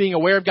of being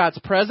aware of God's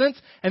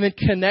presence and then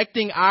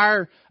connecting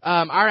our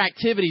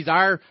activities,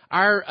 our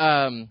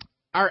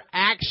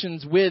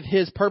actions with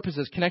His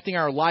purposes, connecting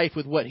our life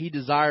with what He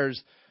desires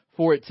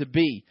for it to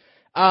be.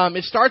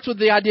 It starts with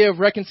the idea of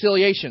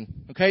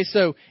reconciliation. Okay,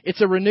 so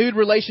it's a renewed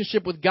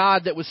relationship with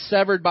God that was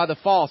severed by the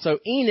fall. So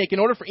Enoch, in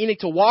order for Enoch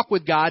to walk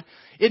with God,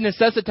 it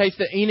necessitates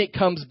that Enoch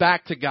comes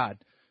back to God.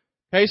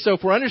 Okay, so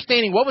if we're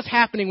understanding what was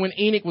happening when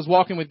Enoch was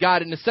walking with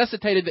God, it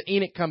necessitated that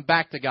Enoch come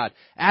back to God.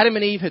 Adam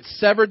and Eve had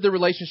severed the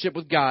relationship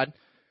with God.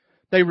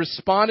 They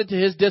responded to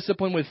His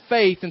discipline with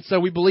faith, and so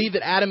we believe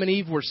that Adam and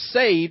Eve were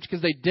saved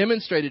because they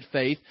demonstrated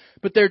faith.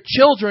 But their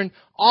children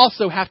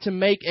also have to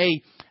make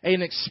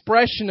an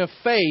expression of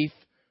faith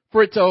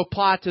for it to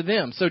apply to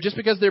them. So just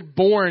because they're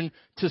born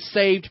to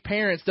saved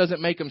parents doesn't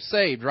make them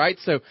saved, right?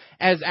 So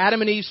as Adam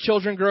and Eve's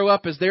children grow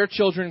up, as their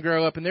children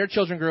grow up, and their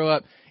children grow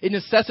up, it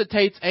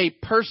necessitates a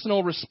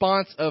personal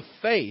response of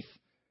faith.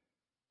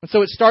 And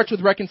so it starts with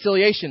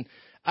reconciliation.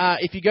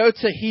 If you go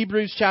to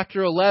Hebrews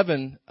chapter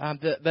 11,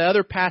 the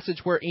other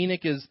passage where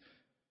Enoch is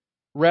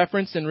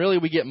referenced, and really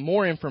we get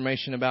more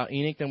information about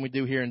Enoch than we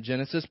do here in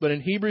Genesis, but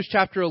in Hebrews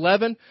chapter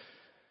 11,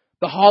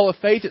 the hall of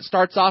faith, it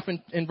starts off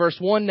in verse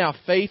 1. Now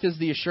faith is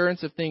the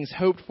assurance of things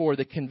hoped for,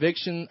 the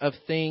conviction of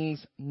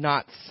things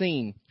not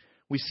seen.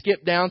 We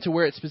skip down to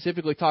where it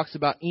specifically talks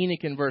about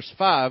Enoch in verse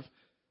 5.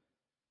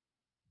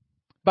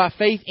 By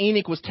faith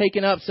Enoch was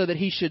taken up so that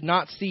he should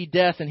not see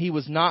death, and he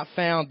was not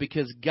found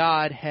because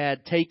God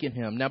had taken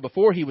him. Now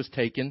before he was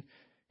taken,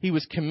 he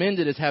was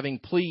commended as having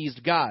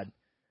pleased God.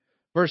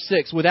 Verse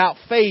 6, without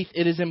faith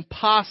it is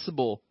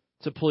impossible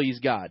to please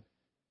God.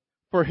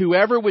 For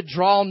whoever would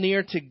draw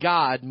near to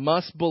God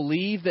must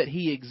believe that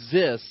He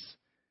exists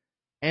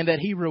and that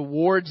He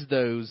rewards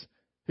those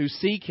who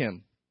seek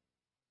Him.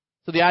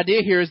 So the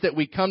idea here is that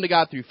we come to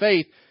God through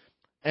faith,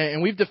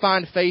 and we've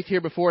defined faith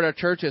here before at our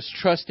church as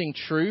trusting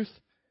truth.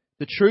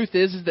 The truth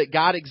is that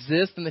God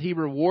exists and that He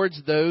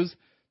rewards those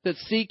that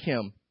seek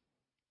Him.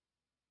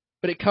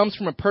 But it comes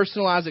from a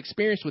personalized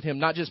experience with Him,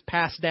 not just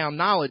passed down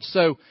knowledge.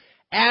 So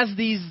as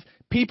these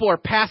people are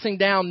passing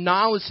down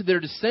knowledge to their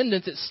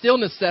descendants, it still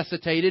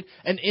necessitated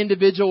an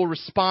individual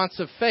response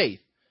of faith.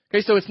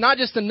 Okay, so it's not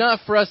just enough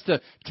for us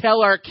to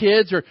tell our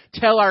kids or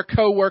tell our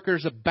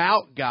coworkers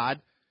about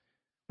God.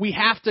 We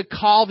have to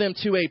call them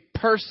to a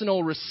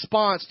personal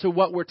response to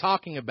what we're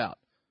talking about.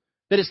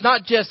 That it's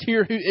not just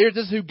here, this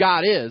is who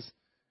God is.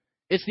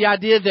 It's the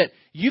idea that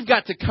you've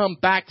got to come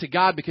back to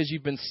God because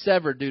you've been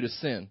severed due to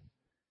sin.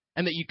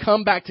 And that you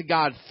come back to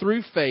God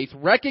through faith,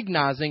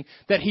 recognizing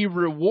that He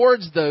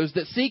rewards those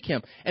that seek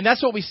Him. And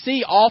that's what we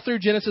see all through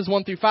Genesis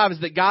 1 through 5, is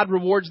that God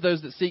rewards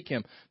those that seek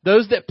Him.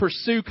 Those that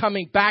pursue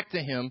coming back to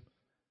Him,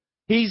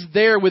 He's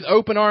there with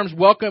open arms,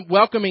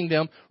 welcoming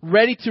them,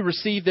 ready to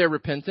receive their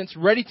repentance,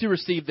 ready to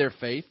receive their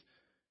faith.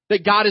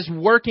 That God is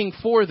working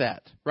for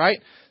that, right?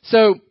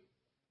 So,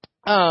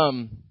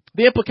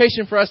 the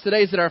implication for us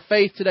today is that our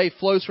faith today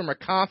flows from our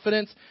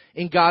confidence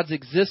in God's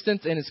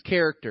existence and His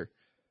character.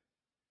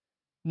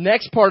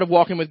 Next part of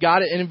walking with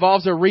God, it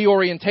involves a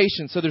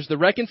reorientation. So there's the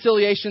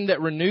reconciliation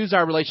that renews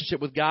our relationship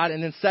with God,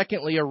 and then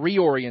secondly, a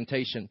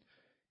reorientation.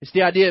 It's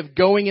the idea of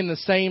going in the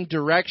same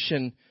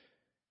direction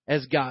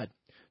as God.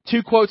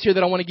 Two quotes here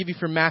that I want to give you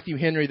from Matthew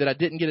Henry that I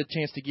didn't get a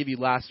chance to give you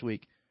last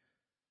week.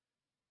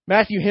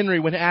 Matthew Henry,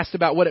 when asked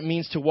about what it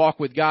means to walk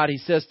with God, he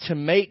says, to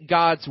make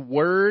God's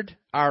word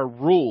our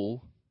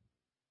rule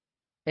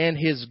and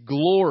His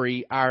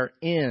glory our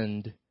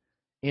end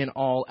in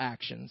all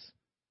actions.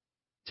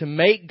 To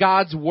make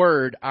God's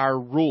word our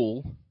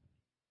rule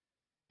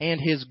and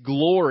His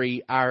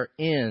glory our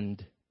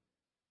end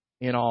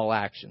in all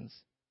actions.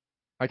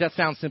 All right, that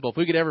sounds simple. If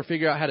we could ever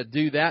figure out how to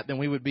do that, then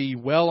we would be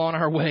well on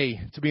our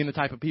way to being the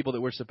type of people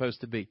that we're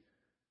supposed to be.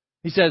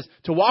 He says,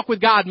 to walk with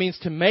God means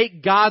to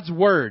make God's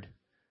word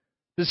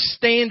the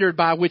standard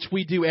by which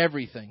we do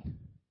everything.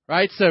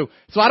 Right? So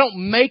I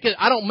don't make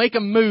a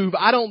move,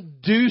 I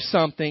don't do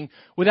something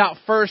without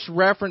first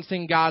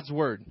referencing God's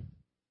word.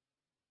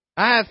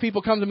 I have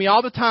people come to me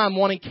all the time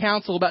wanting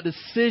counsel about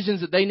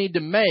decisions that they need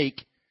to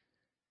make.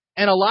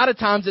 And a lot of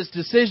times it's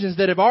decisions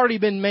that have already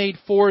been made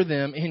for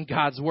them in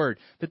God's word.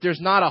 That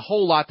there's not a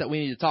whole lot that we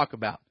need to talk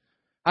about.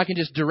 I can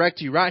just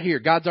direct you right here.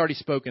 God's already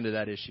spoken to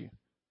that issue.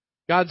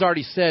 God's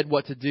already said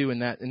what to do in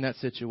that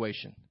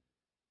situation.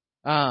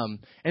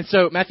 And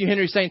so Matthew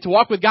Henry is saying to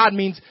walk with God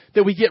means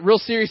that we get real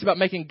serious about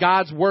making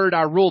God's word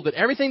our rule. That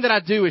everything that I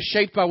do is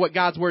shaped by what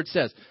God's word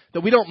says.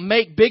 That we don't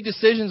make big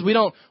decisions. We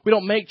don't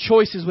make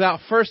choices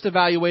without first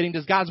evaluating,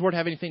 does God's word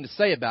have anything to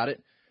say about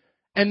it?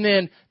 And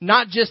then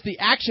not just the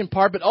action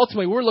part, but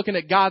ultimately we're looking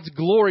at God's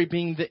glory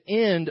being the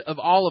end of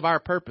all of our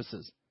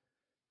purposes.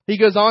 He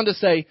goes on to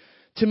say,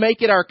 to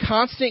make it our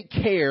constant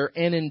care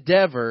and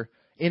endeavor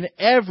in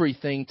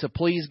everything to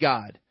please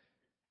God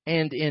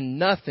and in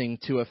nothing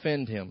to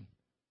offend Him.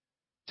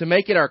 To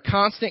make it our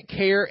constant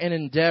care and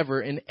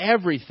endeavor in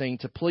everything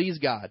to please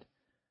God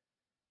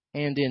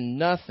and in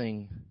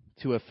nothing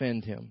to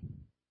offend Him.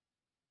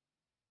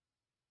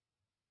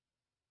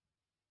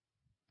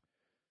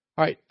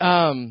 All right,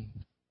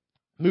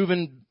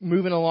 moving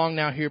along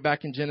now here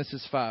back in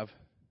Genesis 5.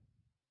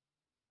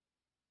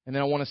 And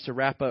then I want us to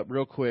wrap up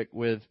real quick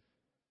with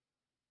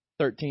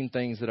 13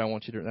 things that I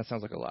want you to, that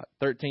sounds like a lot,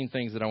 13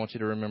 things that I want you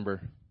to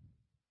remember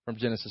from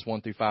Genesis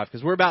 1 through 5,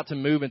 because we're about to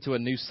move into a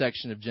new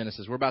section of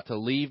Genesis. We're about to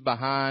leave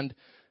behind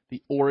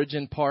the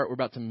origin part. We're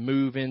about to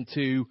move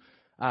into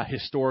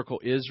historical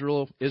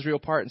Israel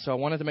part. And so I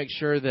wanted to make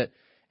sure that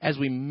as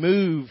we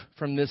move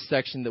from this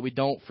section that we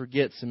don't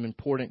forget some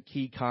important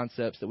key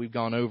concepts that we've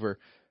gone over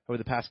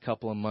the past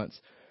couple of months.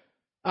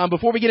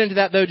 Before we get into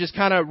that, though, just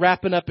kind of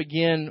wrapping up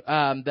again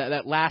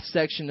that last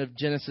section of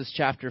Genesis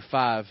chapter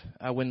 5,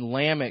 when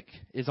Lamech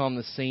is on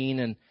the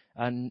scene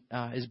and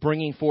is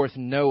bringing forth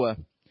Noah.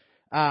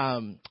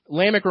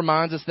 Lamech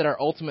reminds us that our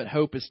ultimate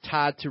hope is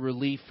tied to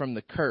relief from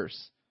the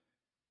curse.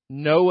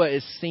 Noah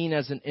is seen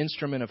as an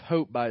instrument of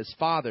hope by his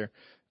father.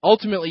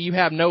 Ultimately, you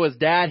have Noah's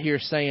dad here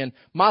saying,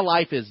 my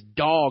life is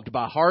dogged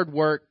by hard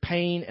work,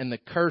 pain, and the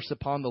curse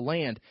upon the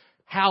land.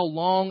 How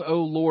long, O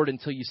Lord,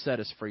 until you set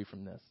us free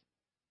from this?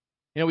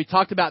 You know, we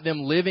talked about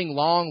them living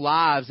long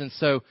lives, and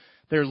so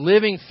they're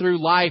living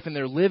through life, and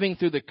they're living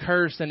through the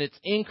curse, and it's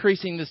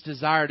increasing this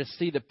desire to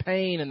see the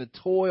pain and the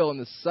toil and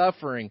the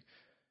suffering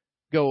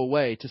go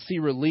away, to see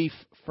relief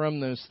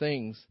from those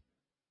things.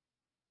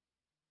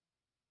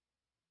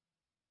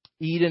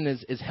 Eden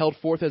is held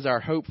forth as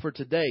our hope for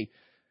today.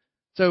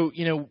 So,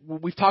 you know,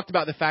 we've talked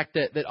about the fact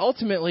that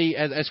ultimately,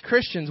 as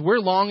Christians, we're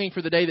longing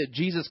for the day that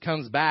Jesus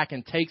comes back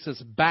and takes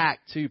us back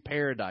to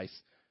paradise.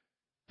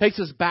 Takes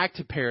us back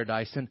to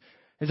paradise. And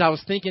as I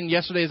was thinking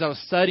yesterday, as I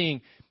was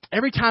studying,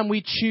 every time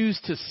we choose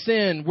to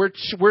sin,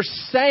 we're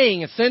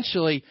saying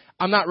essentially,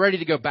 I'm not ready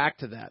to go back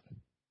to that.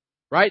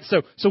 Right?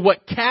 So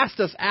what cast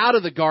us out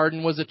of the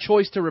garden was a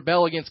choice to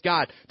rebel against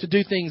God, to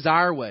do things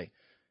our way.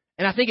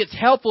 And I think it's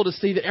helpful to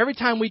see that every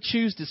time we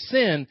choose to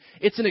sin,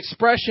 it's an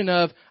expression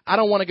of, I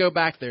don't want to go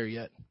back there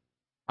yet.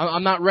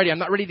 I'm not ready. I'm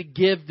not ready to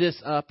give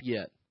this up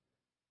yet.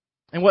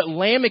 And what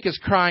Lamech is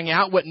crying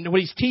out, what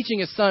he's teaching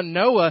his son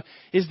Noah,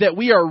 is that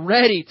we are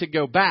ready to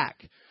go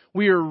back.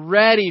 We are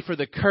ready for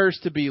the curse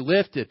to be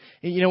lifted.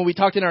 And, when we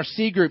talked in our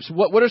C groups,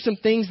 what are some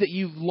things that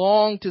you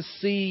long to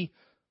see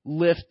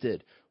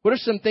lifted? What are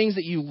some things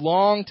that you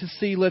long to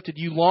see lifted?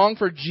 You long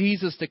for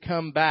Jesus to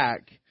come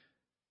back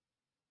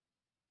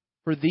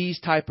for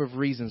these type of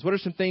reasons. What are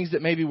some things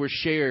that maybe were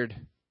shared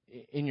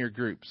in your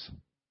groups?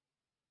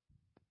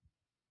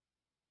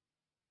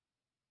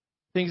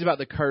 Things about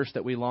the curse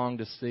that we long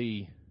to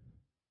see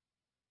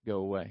go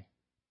away.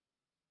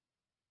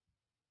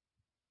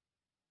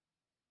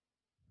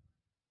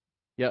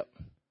 Yep.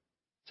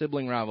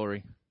 Sibling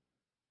rivalry.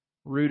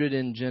 Rooted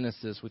in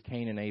Genesis with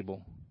Cain and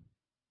Abel.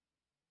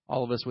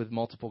 All of us with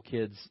multiple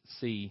kids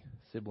see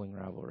sibling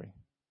rivalry.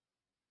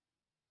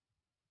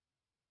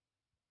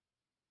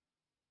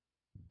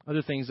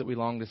 Other things that we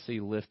long to see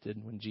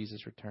lifted when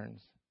Jesus returns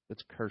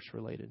that's curse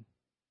related.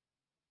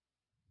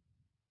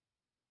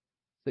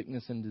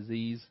 Sickness and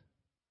disease.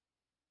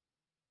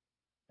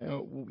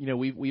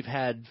 We've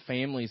had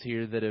families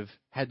here that have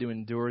had to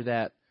endure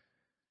that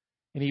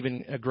in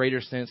even a greater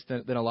sense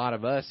than a lot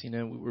of us.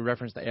 We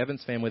referenced the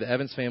Evans family. The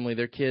Evans family,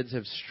 their kids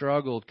have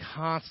struggled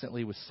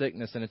constantly with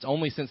sickness, and it's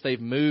only since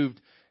they've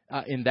moved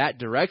in that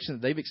direction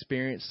that they've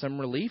experienced some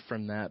relief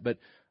from that. But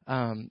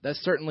that's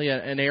certainly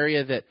an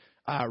area that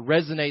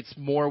resonates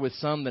more with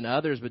some than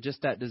others, but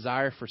just that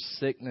desire for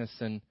sickness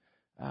and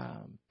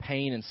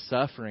pain and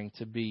suffering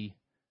to be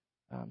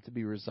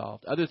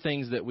resolved. Other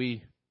things that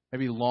we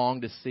maybe long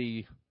to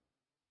see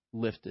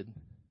lifted.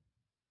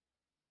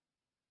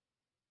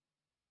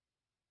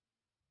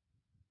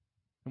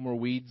 No more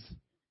weeds.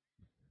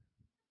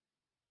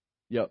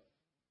 Yep.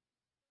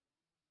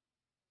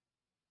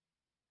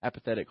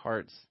 Apathetic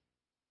hearts.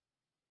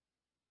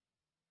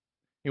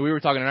 We were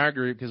talking in our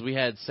group because we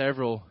had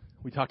several.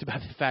 We talked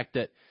about the fact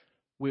that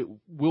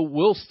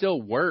we'll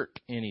still work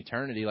in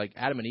eternity. Like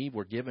Adam and Eve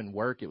were given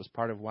work. It was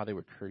part of why they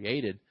were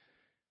created.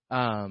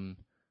 But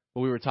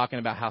we were talking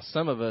about how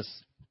some of us,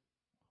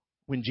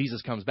 when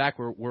Jesus comes back,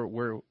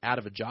 we're out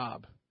of a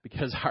job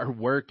because our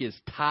work is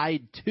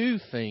tied to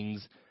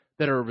things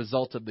that are a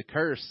result of the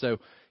curse. So,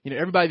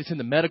 everybody that's in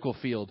the medical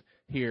field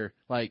here,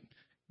 like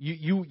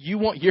you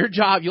want your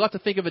job, you'll have to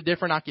think of a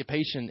different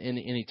occupation in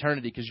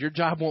eternity because your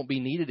job won't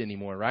be needed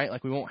anymore, right?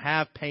 Like we won't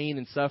have pain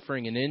and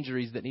suffering and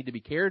injuries that need to be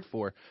cared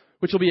for,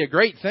 which will be a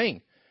great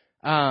thing.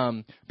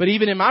 But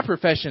even in my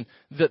profession,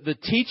 the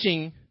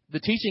teaching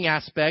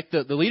aspect,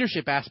 the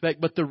leadership aspect,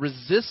 but the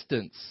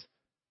resistance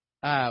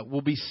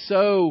will be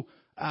so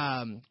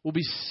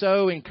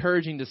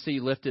encouraging to see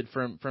lifted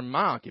from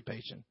my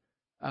occupation.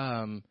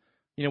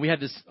 We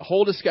had this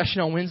whole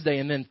discussion on Wednesday,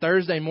 and then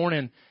Thursday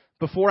morning,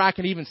 before I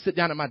can even sit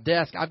down at my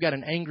desk, I've got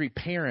an angry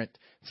parent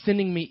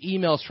sending me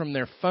emails from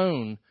their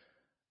phone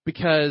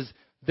because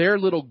their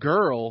little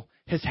girl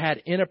has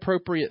had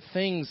inappropriate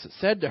things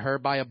said to her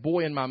by a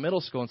boy in my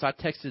middle school. And so I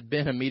texted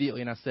Ben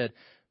immediately and I said,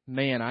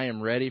 man, I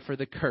am ready for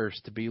the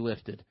curse to be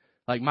lifted.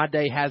 Like my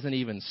day hasn't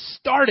even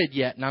started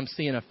yet and I'm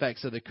seeing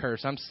effects of the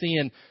curse. I'm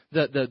seeing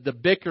the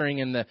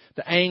bickering and the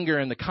anger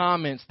and the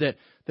comments that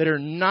are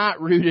not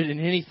rooted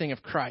in anything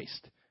of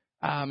Christ.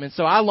 And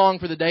so I long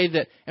for the day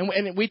that,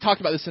 and we talked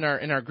about this in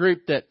our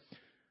group, that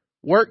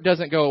work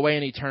doesn't go away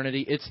in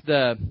eternity. It's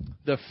the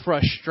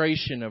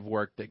frustration of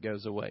work that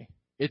goes away.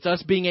 It's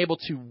us being able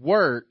to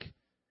work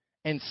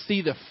and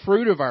see the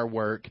fruit of our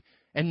work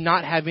and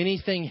not have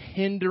anything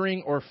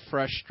hindering or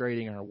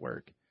frustrating our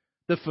work.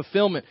 The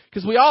fulfillment.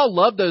 Because we all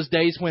love those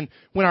days when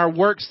our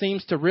work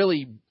seems to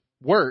really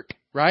work,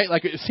 right?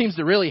 Like it seems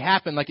to really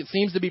happen, like it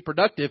seems to be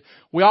productive.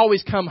 We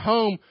always come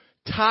home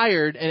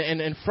tired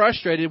and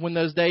frustrated when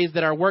those days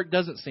that our work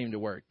doesn't seem to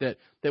work, that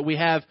we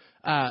have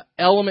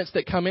elements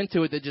that come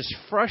into it that just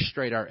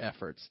frustrate our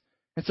efforts.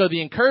 And so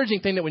the encouraging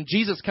thing that when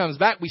Jesus comes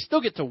back, we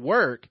still get to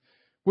work.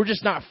 We're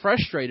just not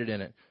frustrated in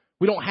it.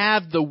 We don't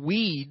have the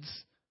weeds.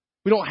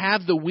 We don't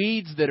have the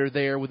weeds that are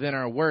there within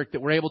our work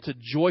that we're able to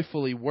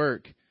joyfully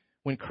work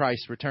when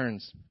Christ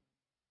returns.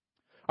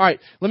 All right,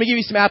 let me give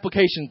you some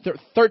application.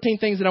 13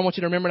 things that I want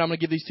you to remember, and I'm going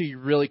to give these to you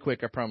really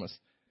quick, I promise.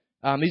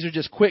 These are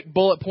just quick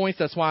bullet points.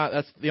 That's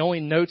the only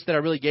notes that I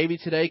really gave you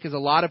today, because a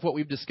lot of what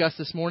we've discussed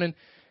this morning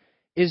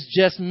is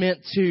just meant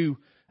to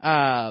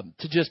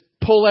just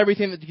pull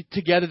everything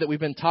together that we've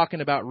been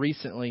talking about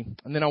recently.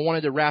 And then I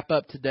wanted to wrap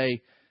up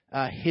today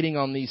hitting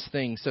on these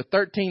things. So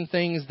 13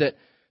 things that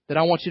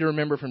I want you to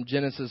remember from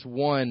Genesis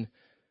 1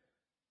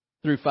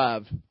 through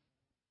 5.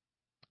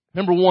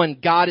 Number 1,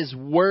 God is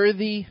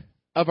worthy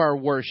of our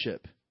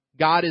worship.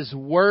 God is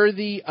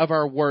worthy of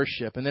our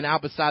worship. And then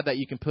out beside that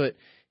you can put,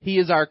 He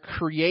is our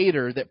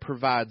creator that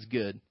provides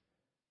good.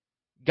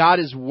 God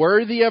is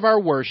worthy of our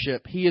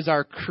worship. He is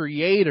our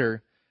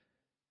creator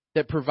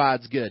that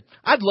provides good.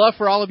 I'd love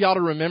for all of y'all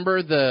to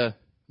remember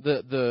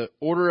the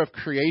order of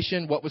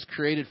creation, what was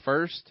created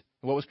first,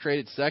 what was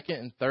created second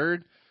and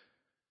third.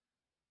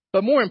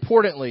 But more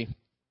importantly,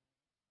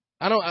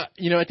 at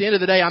the end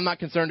of the day, I'm not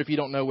concerned if you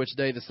don't know which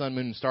day the sun,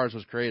 moon, and stars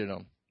was created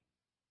on.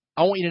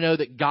 I want you to know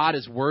that God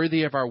is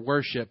worthy of our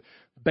worship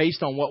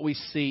based on what we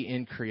see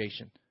in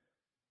creation.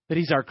 That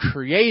He's our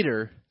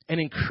creator, and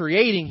in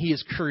creating, He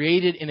is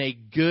created in a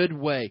good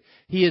way.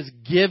 He has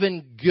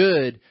given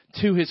good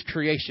to His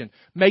creation,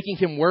 making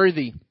Him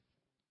worthy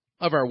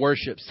of our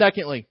worship.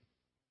 Secondly,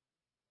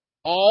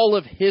 all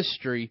of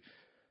history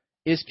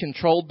is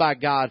controlled by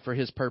God for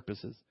His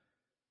purposes.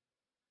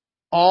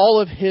 All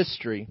of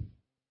history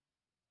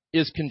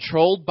is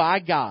controlled by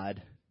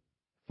God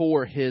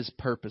for His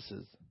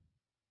purposes.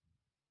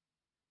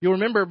 You'll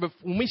remember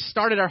when we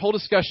started our whole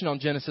discussion on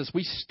Genesis,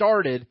 we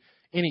started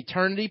in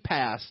eternity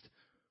past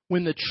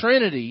when the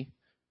Trinity,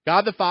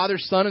 God the Father,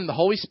 Son, and the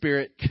Holy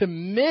Spirit,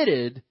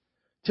 committed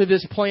to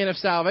this plan of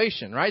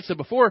salvation, right? So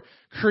before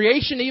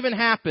creation even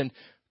happened,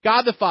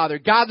 God the Father,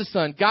 God the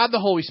Son, God the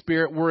Holy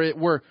Spirit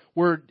were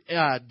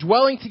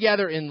dwelling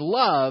together in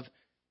love,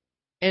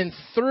 and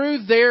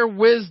through their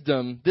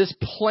wisdom, this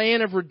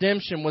plan of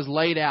redemption was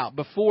laid out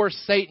before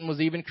Satan was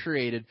even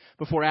created,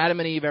 before Adam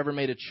and Eve ever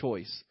made a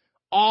choice.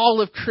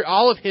 All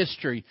of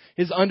history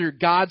is under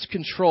God's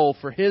control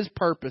for His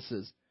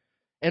purposes.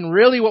 And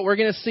really what we're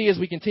going to see as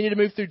we continue to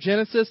move through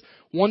Genesis,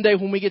 one day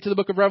when we get to the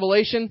book of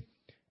Revelation,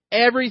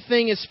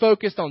 everything is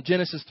focused on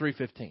Genesis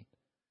 3:15.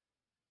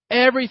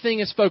 Everything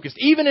is focused.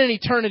 Even in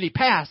eternity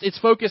past, it's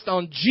focused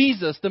on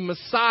Jesus, the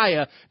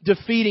Messiah,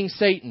 defeating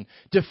Satan,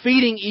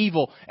 defeating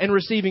evil, and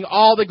receiving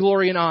all the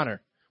glory and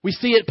honor. We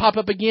see it pop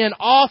up again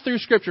all through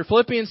Scripture.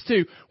 Philippians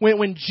 2,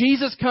 when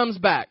Jesus comes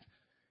back,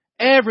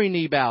 every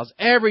knee bows,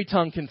 every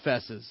tongue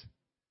confesses.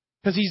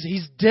 Because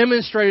he's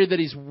demonstrated that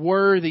He's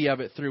worthy of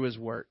it through His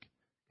work.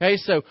 Okay,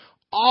 so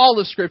all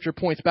of Scripture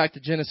points back to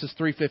Genesis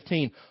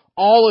 3:15.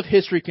 All of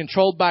history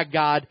controlled by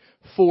God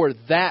for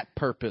that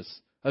purpose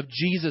of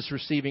Jesus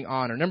receiving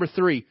honor. Number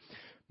 3,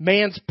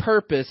 man's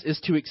purpose is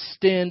to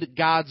extend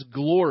God's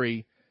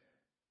glory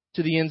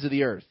to the ends of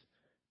the earth.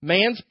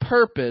 Man's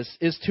purpose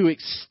is to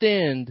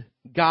extend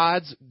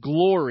God's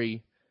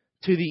glory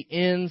to the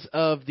ends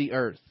of the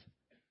earth.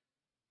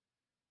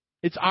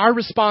 It's our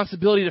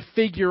responsibility to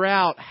figure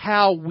out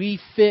how we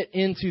fit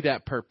into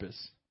that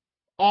purpose.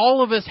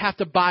 All of us have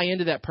to buy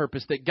into that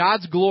purpose, that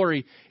God's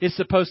glory is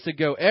supposed to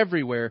go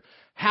everywhere.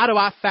 How do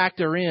I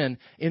factor in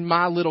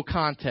my little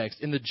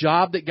context, in the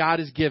job that God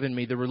has given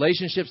me, the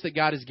relationships that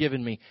God has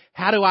given me?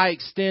 How do I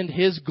extend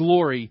His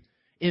glory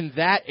in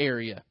that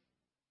area?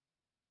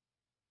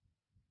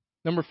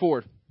 Number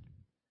 4,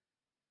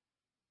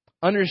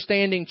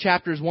 understanding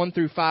chapters 1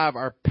 through 5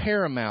 are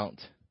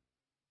paramount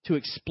to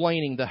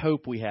explaining the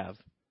hope we have.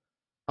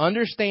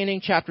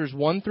 Understanding chapters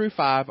 1 through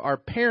 5 are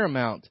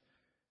paramount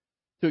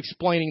to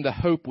explaining the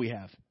hope we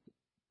have.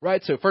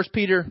 Right? So 1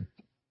 Peter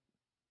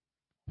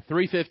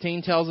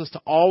 3:15 tells us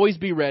to always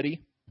be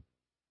ready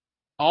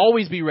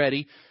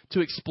to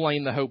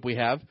explain the hope we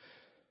have.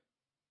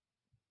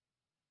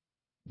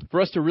 For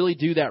us to really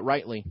do that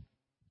rightly,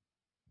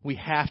 we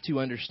have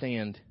to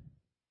understand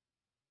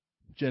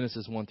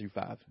Genesis 1 through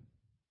 5.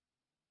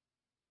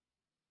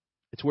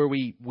 It's where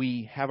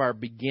we have our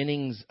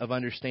beginnings of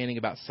understanding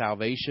about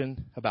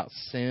salvation, about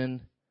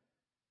sin,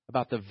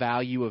 about the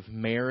value of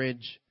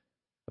marriage,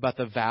 about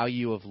the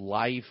value of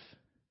life.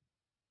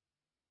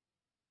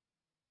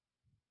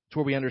 It's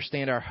where we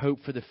understand our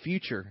hope for the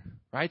future,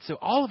 right? So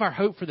all of our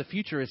hope for the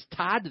future is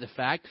tied to the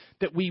fact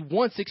that we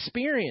once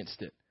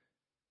experienced it.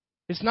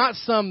 It's not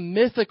some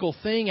mythical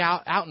thing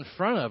out in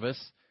front of us.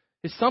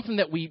 It's something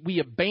that we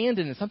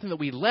abandoned and something that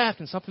we left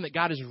and something that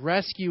God is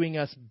rescuing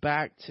us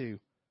back to.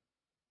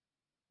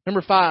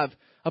 Number 5,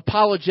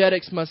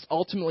 apologetics must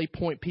ultimately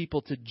point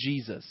people to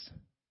Jesus.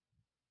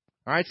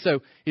 All right,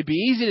 so it'd be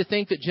easy to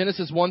think that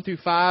Genesis 1 through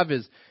 5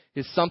 is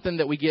something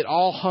that we get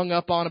all hung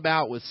up on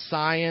about with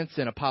science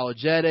and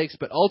apologetics,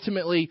 but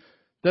ultimately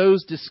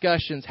those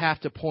discussions have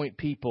to point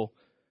people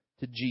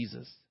to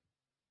Jesus.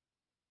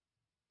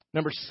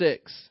 Number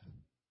 6.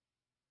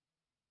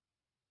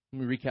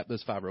 Let me recap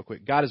those 5 real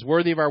quick. God is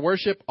worthy of our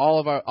worship.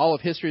 All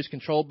of history is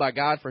controlled by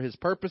God for His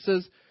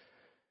purposes.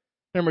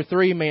 Number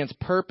 3, man's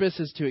purpose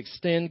is to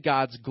extend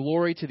God's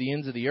glory to the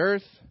ends of the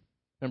earth.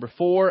 Number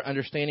 4,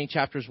 understanding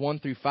chapters 1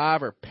 through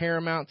 5 are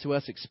paramount to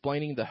us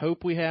explaining the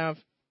hope we have.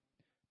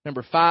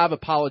 Number 5,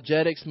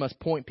 apologetics must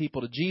point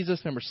people to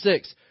Jesus. Number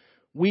 6,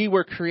 we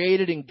were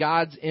created in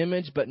God's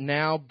image, but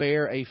now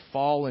bear a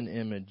fallen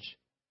image.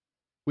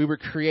 We were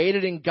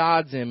created in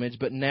God's image,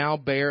 but now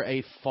bear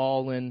a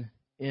fallen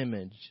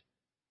image.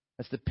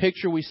 That's the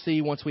picture we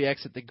see once we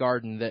exit the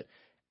garden, that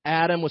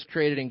Adam was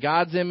created in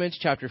God's image.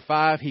 Chapter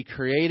 5, he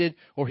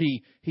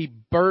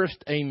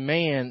birthed a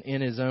man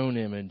in his own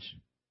image.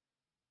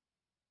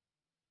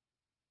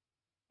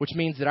 Which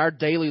means that our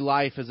daily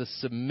life is a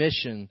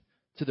submission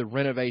to the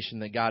renovation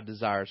that God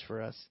desires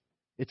for us.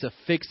 It's a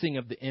fixing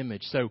of the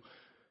image. So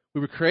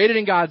We were created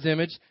in God's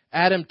image.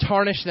 Adam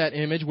tarnished that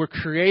image. We're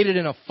created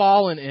in a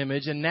fallen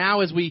image. And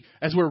now as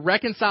we're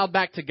reconciled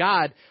back to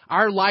God,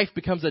 our life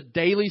becomes a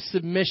daily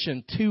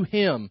submission to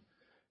Him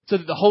so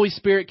that the Holy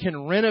Spirit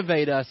can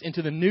renovate us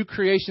into the new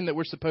creation that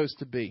we're supposed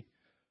to be.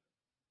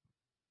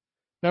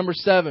 Number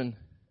 7,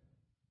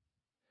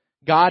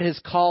 God has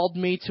called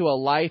me to a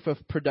life of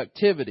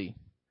productivity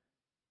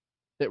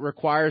that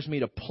requires me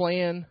to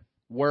plan,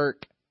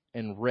 work,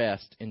 and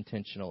rest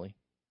intentionally.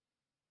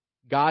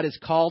 God has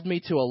called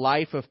me to a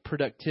life of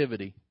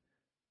productivity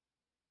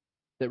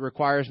that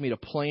requires me to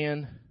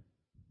plan,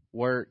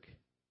 work,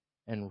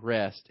 and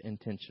rest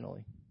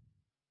intentionally.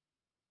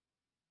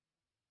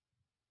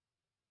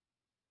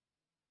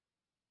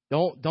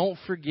 Don't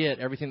forget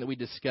everything that we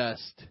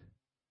discussed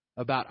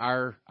about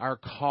our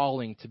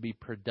calling to be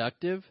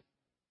productive,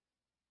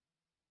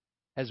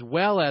 as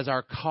well as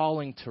our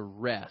calling to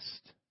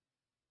rest.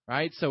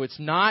 Right? So it's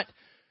not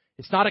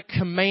a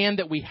command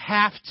that we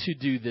have to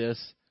do this,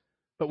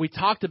 but we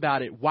talked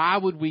about it. Why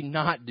would we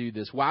not do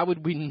this? Why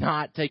would we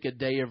not take a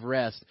day of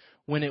rest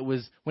when it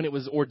was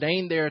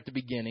ordained there at the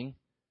beginning?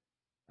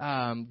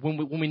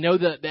 When we know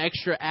the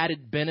extra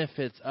added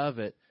benefits of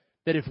it,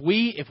 that if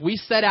we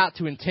set out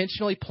to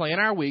intentionally plan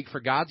our week for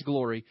God's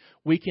glory,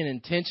 we can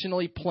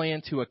intentionally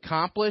plan to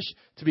accomplish,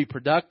 to be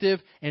productive,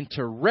 and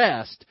to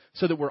rest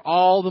so that we're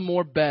all the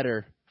more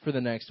better for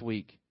the next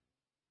week.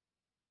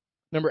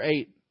 Number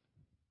 8,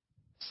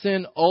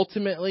 sin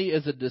ultimately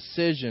is a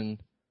decision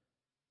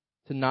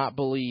to not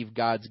believe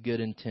God's good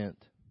intent.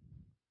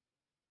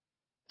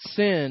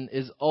 Sin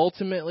is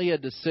ultimately a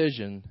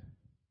decision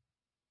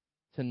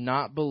to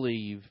not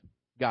believe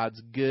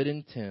God's good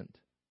intent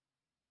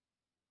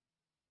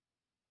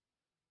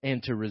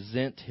and to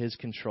resent His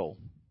control.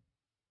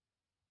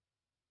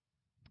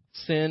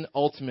 Sin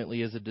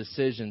ultimately is a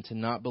decision to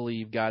not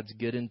believe God's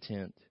good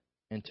intent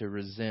and to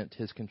resent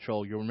His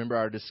control. You'll remember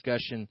our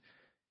discussion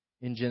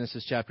in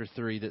Genesis chapter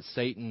 3 that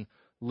Satan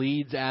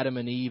leads Adam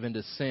and Eve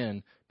into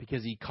sin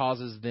because he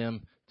causes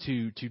them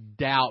to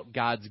doubt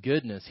God's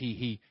goodness.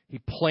 He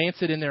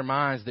plants it in their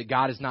minds that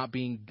God is not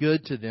being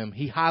good to them.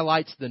 He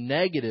highlights the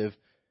negative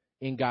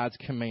in God's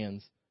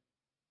commands.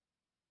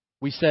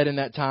 We said in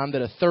that time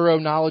that a thorough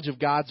knowledge of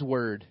God's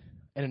Word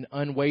and an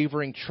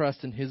unwavering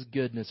trust in His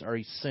goodness are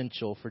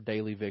essential for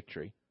daily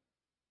victory.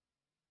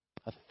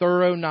 A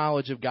thorough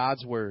knowledge of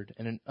God's Word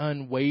and an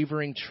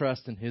unwavering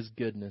trust in His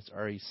goodness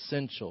are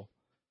essential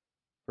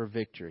for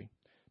victory.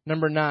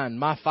 Number 9,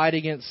 my fight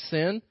against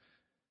sin.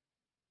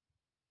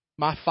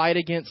 My fight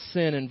against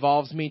sin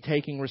involves me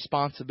taking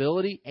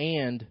responsibility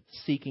and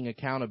seeking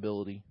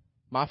accountability.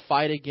 My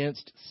fight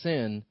against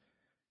sin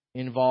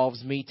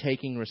involves me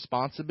taking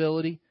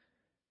responsibility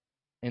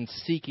and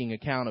seeking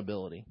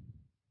accountability.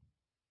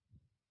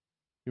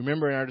 You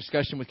remember in our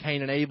discussion with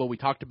Cain and Abel, we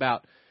talked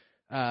about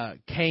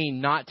Cain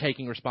not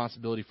taking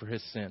responsibility for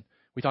his sin.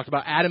 We talked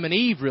about Adam and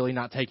Eve really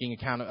not taking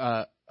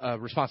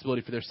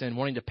responsibility for their sin,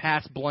 wanting to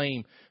pass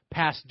blame,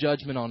 pass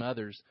judgment on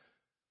others.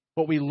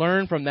 What we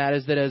learn from that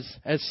is that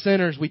as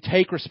sinners, we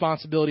take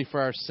responsibility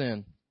for our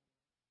sin,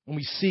 and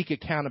we seek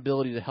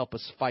accountability to help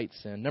us fight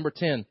sin. Number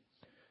 10,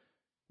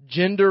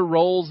 gender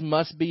roles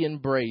must be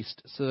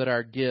embraced so that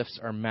our gifts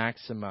are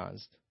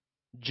maximized.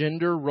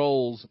 Gender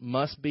roles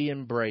must be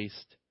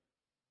embraced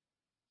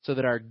so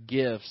that our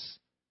gifts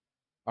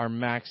are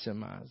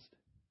maximized.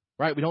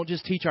 Right? We don't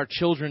just teach our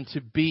children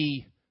to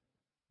be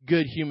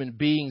good human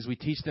beings. We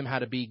teach them how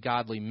to be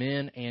godly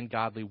men and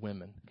godly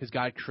women because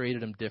God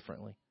created them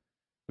differently.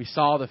 We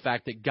saw the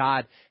fact that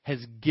God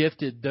has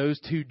gifted those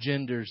two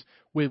genders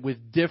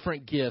with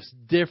different gifts,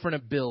 different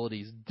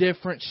abilities,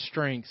 different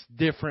strengths,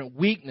 different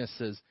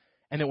weaknesses,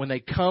 and that when they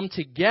come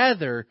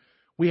together,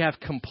 we have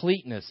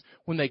completeness.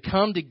 When they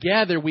come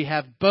together, we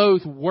have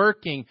both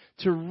working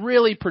to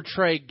really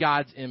portray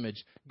God's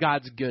image,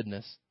 God's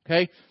goodness.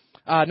 Okay?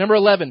 Number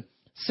 11,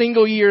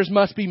 single years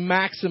must be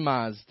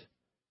maximized.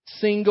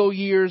 Single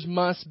years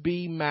must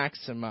be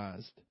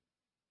maximized.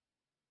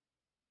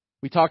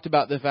 We talked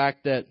about the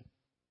fact that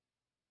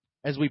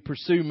as we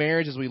pursue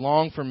marriage, as we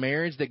long for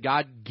marriage, that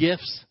God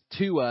gifts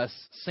to us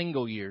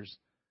single years.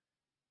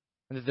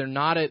 And that they're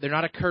not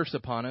a curse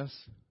upon us,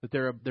 that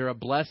they're a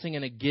blessing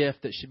and a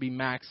gift that should be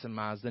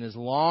maximized. And as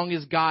long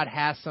as God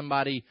has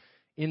somebody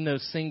in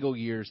those single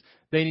years,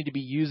 they need to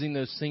be using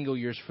those single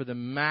years for the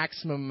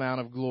maximum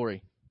amount of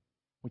glory.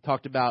 We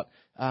talked about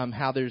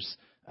how there's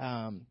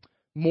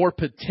more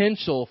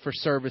potential for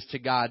service to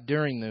God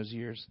during those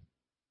years.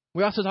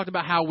 We also talked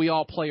about how we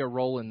all play a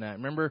role in that.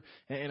 Remember,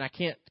 and I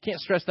can't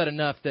stress that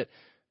enough, that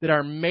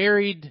our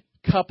married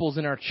couples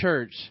in our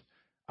church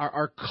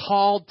are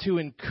called to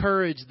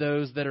encourage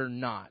those that are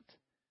not.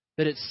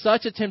 That it's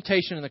such a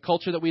temptation in the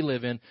culture that we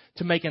live in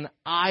to make an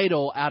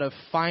idol out of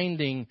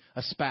finding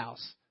a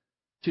spouse.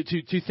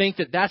 To think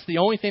that that's the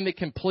only thing that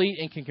complete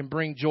and can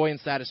bring joy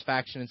and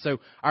satisfaction. And so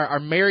our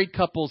married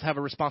couples have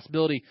a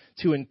responsibility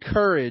to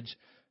encourage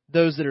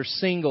those that are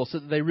single so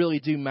that they really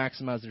do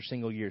maximize their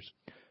single years.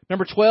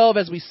 Number 12,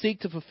 as we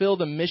seek to fulfill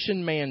the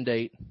mission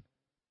mandate,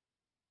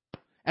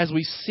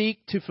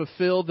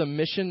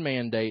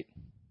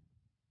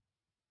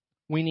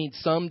 We need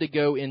some to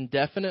go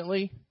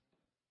indefinitely,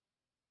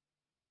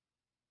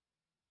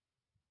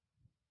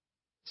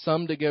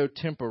 some to go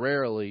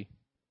temporarily,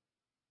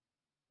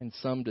 and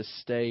some to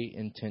stay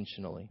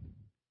intentionally.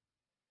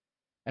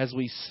 As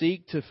we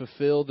seek to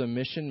fulfill the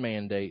mission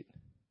mandate,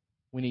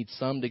 we need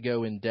some to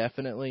go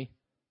indefinitely,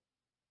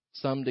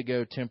 some to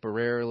go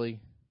temporarily,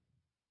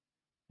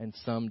 and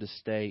some to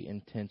stay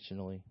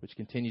intentionally, which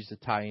continues to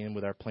tie in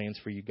with our plans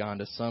for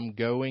Uganda. Some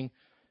going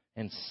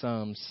and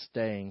some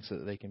staying so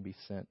that they can be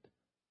sent.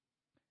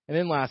 And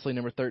then lastly,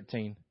 number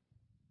 13.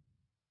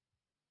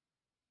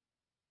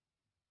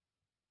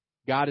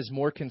 God is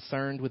more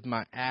concerned with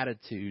my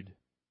attitude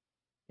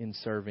in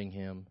serving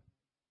Him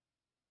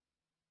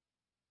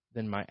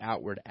than my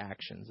outward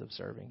actions of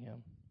serving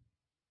Him.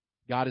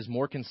 God is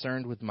more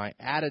concerned with my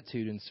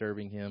attitude in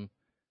serving Him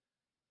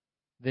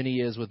than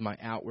He is with my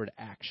outward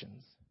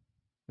actions.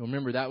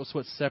 Remember, that was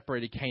what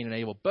separated Cain and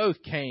Abel.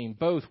 Both came,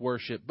 both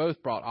worshiped,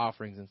 both brought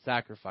offerings and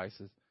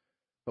sacrifices,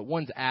 but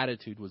one's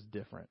attitude was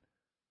different.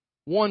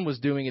 One was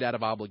doing it out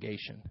of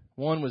obligation.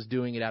 One was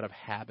doing it out of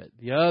habit.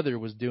 The other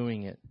was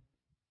doing it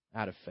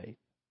out of faith.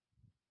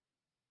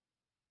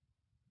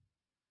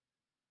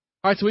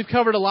 All right, so we've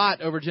covered a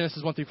lot over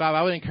Genesis 1 through 5.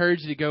 I would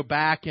encourage you to go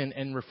back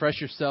and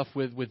refresh yourself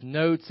with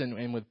notes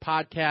and with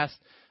podcasts.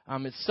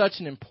 It's such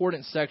an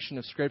important section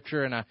of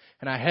Scripture, and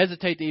I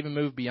hesitate to even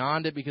move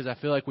beyond it because I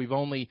feel like we've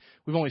only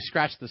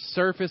scratched the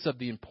surface of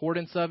the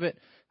importance of it.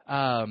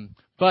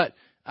 But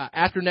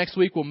after next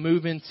week, we'll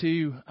move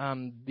into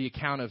the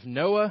account of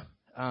Noah.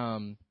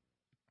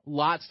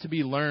 Lots to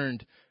be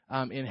learned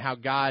in how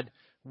God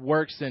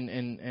works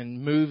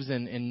and moves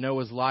in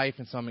Noah's life,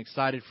 and so I'm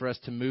excited for us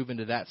to move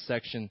into that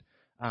section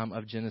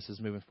of Genesis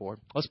moving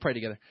forward. Let's pray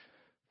together.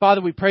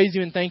 Father, we praise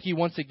you and thank you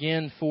once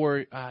again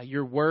for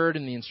your word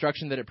and the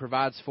instruction that it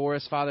provides for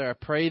us. Father, I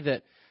pray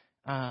that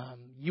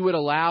you would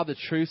allow the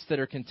truths that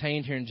are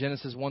contained here in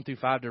Genesis 1 through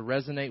 5 to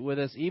resonate with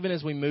us, even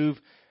as we move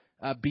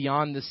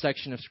beyond this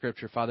section of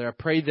Scripture. Father, I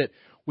pray that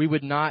we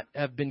would not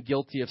have been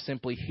guilty of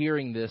simply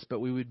hearing this, but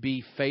we would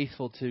be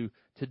faithful to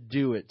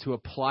do it, to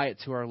apply it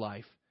to our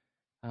life.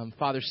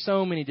 Father,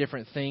 so many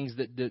different things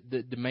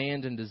that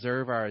demand and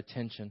deserve our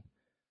attention.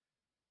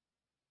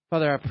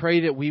 Father, I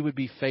pray that we would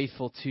be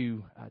faithful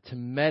to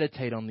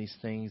meditate on these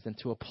things and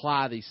to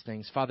apply these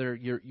things. Father,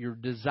 you're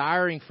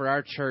desiring for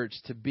our church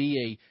to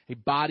be a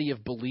body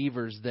of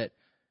believers that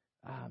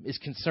is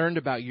concerned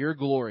about your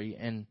glory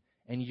and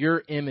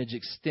your image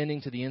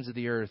extending to the ends of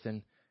the earth.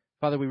 And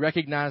Father, we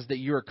recognize that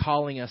you are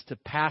calling us to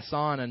pass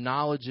on a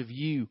knowledge of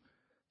you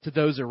to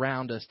those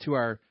around us, to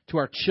our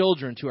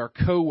children, to our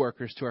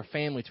co-workers, to our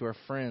family, to our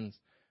friends.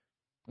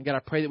 And God, I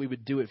pray that we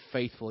would do it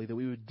faithfully, that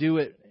we would do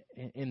it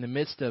in the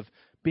midst of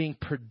being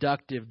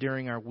productive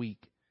during our week,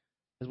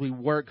 as we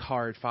work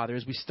hard, Father,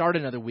 as we start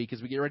another week,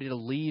 as we get ready to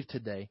leave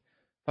today.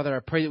 Father, I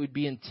pray that we'd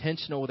be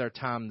intentional with our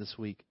time this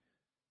week,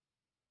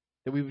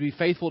 that we would be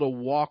faithful to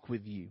walk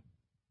with you.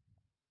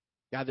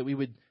 God, that we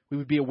would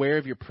be aware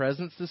of your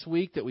presence this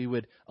week, that we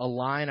would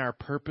align our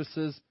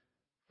purposes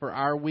for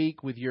our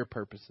week with your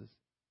purposes.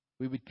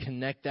 We would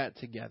connect that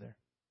together.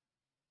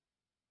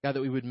 God,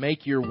 that we would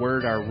make your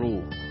word our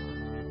rule.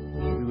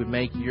 We would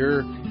make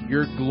your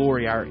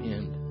glory our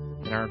end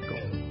and our goal.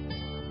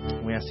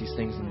 And we ask these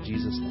things in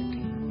Jesus'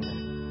 name.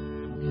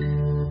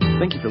 Amen.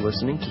 Thank you for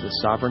listening to the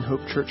Sovereign Hope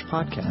Church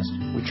podcast.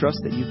 We trust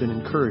that you've been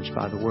encouraged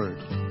by the word.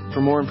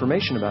 For more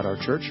information about our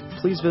church,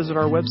 please visit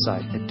our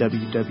website at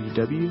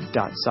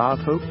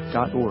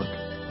www.sovhope.org.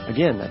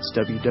 Again, that's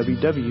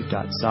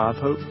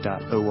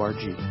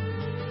www.sovhope.org.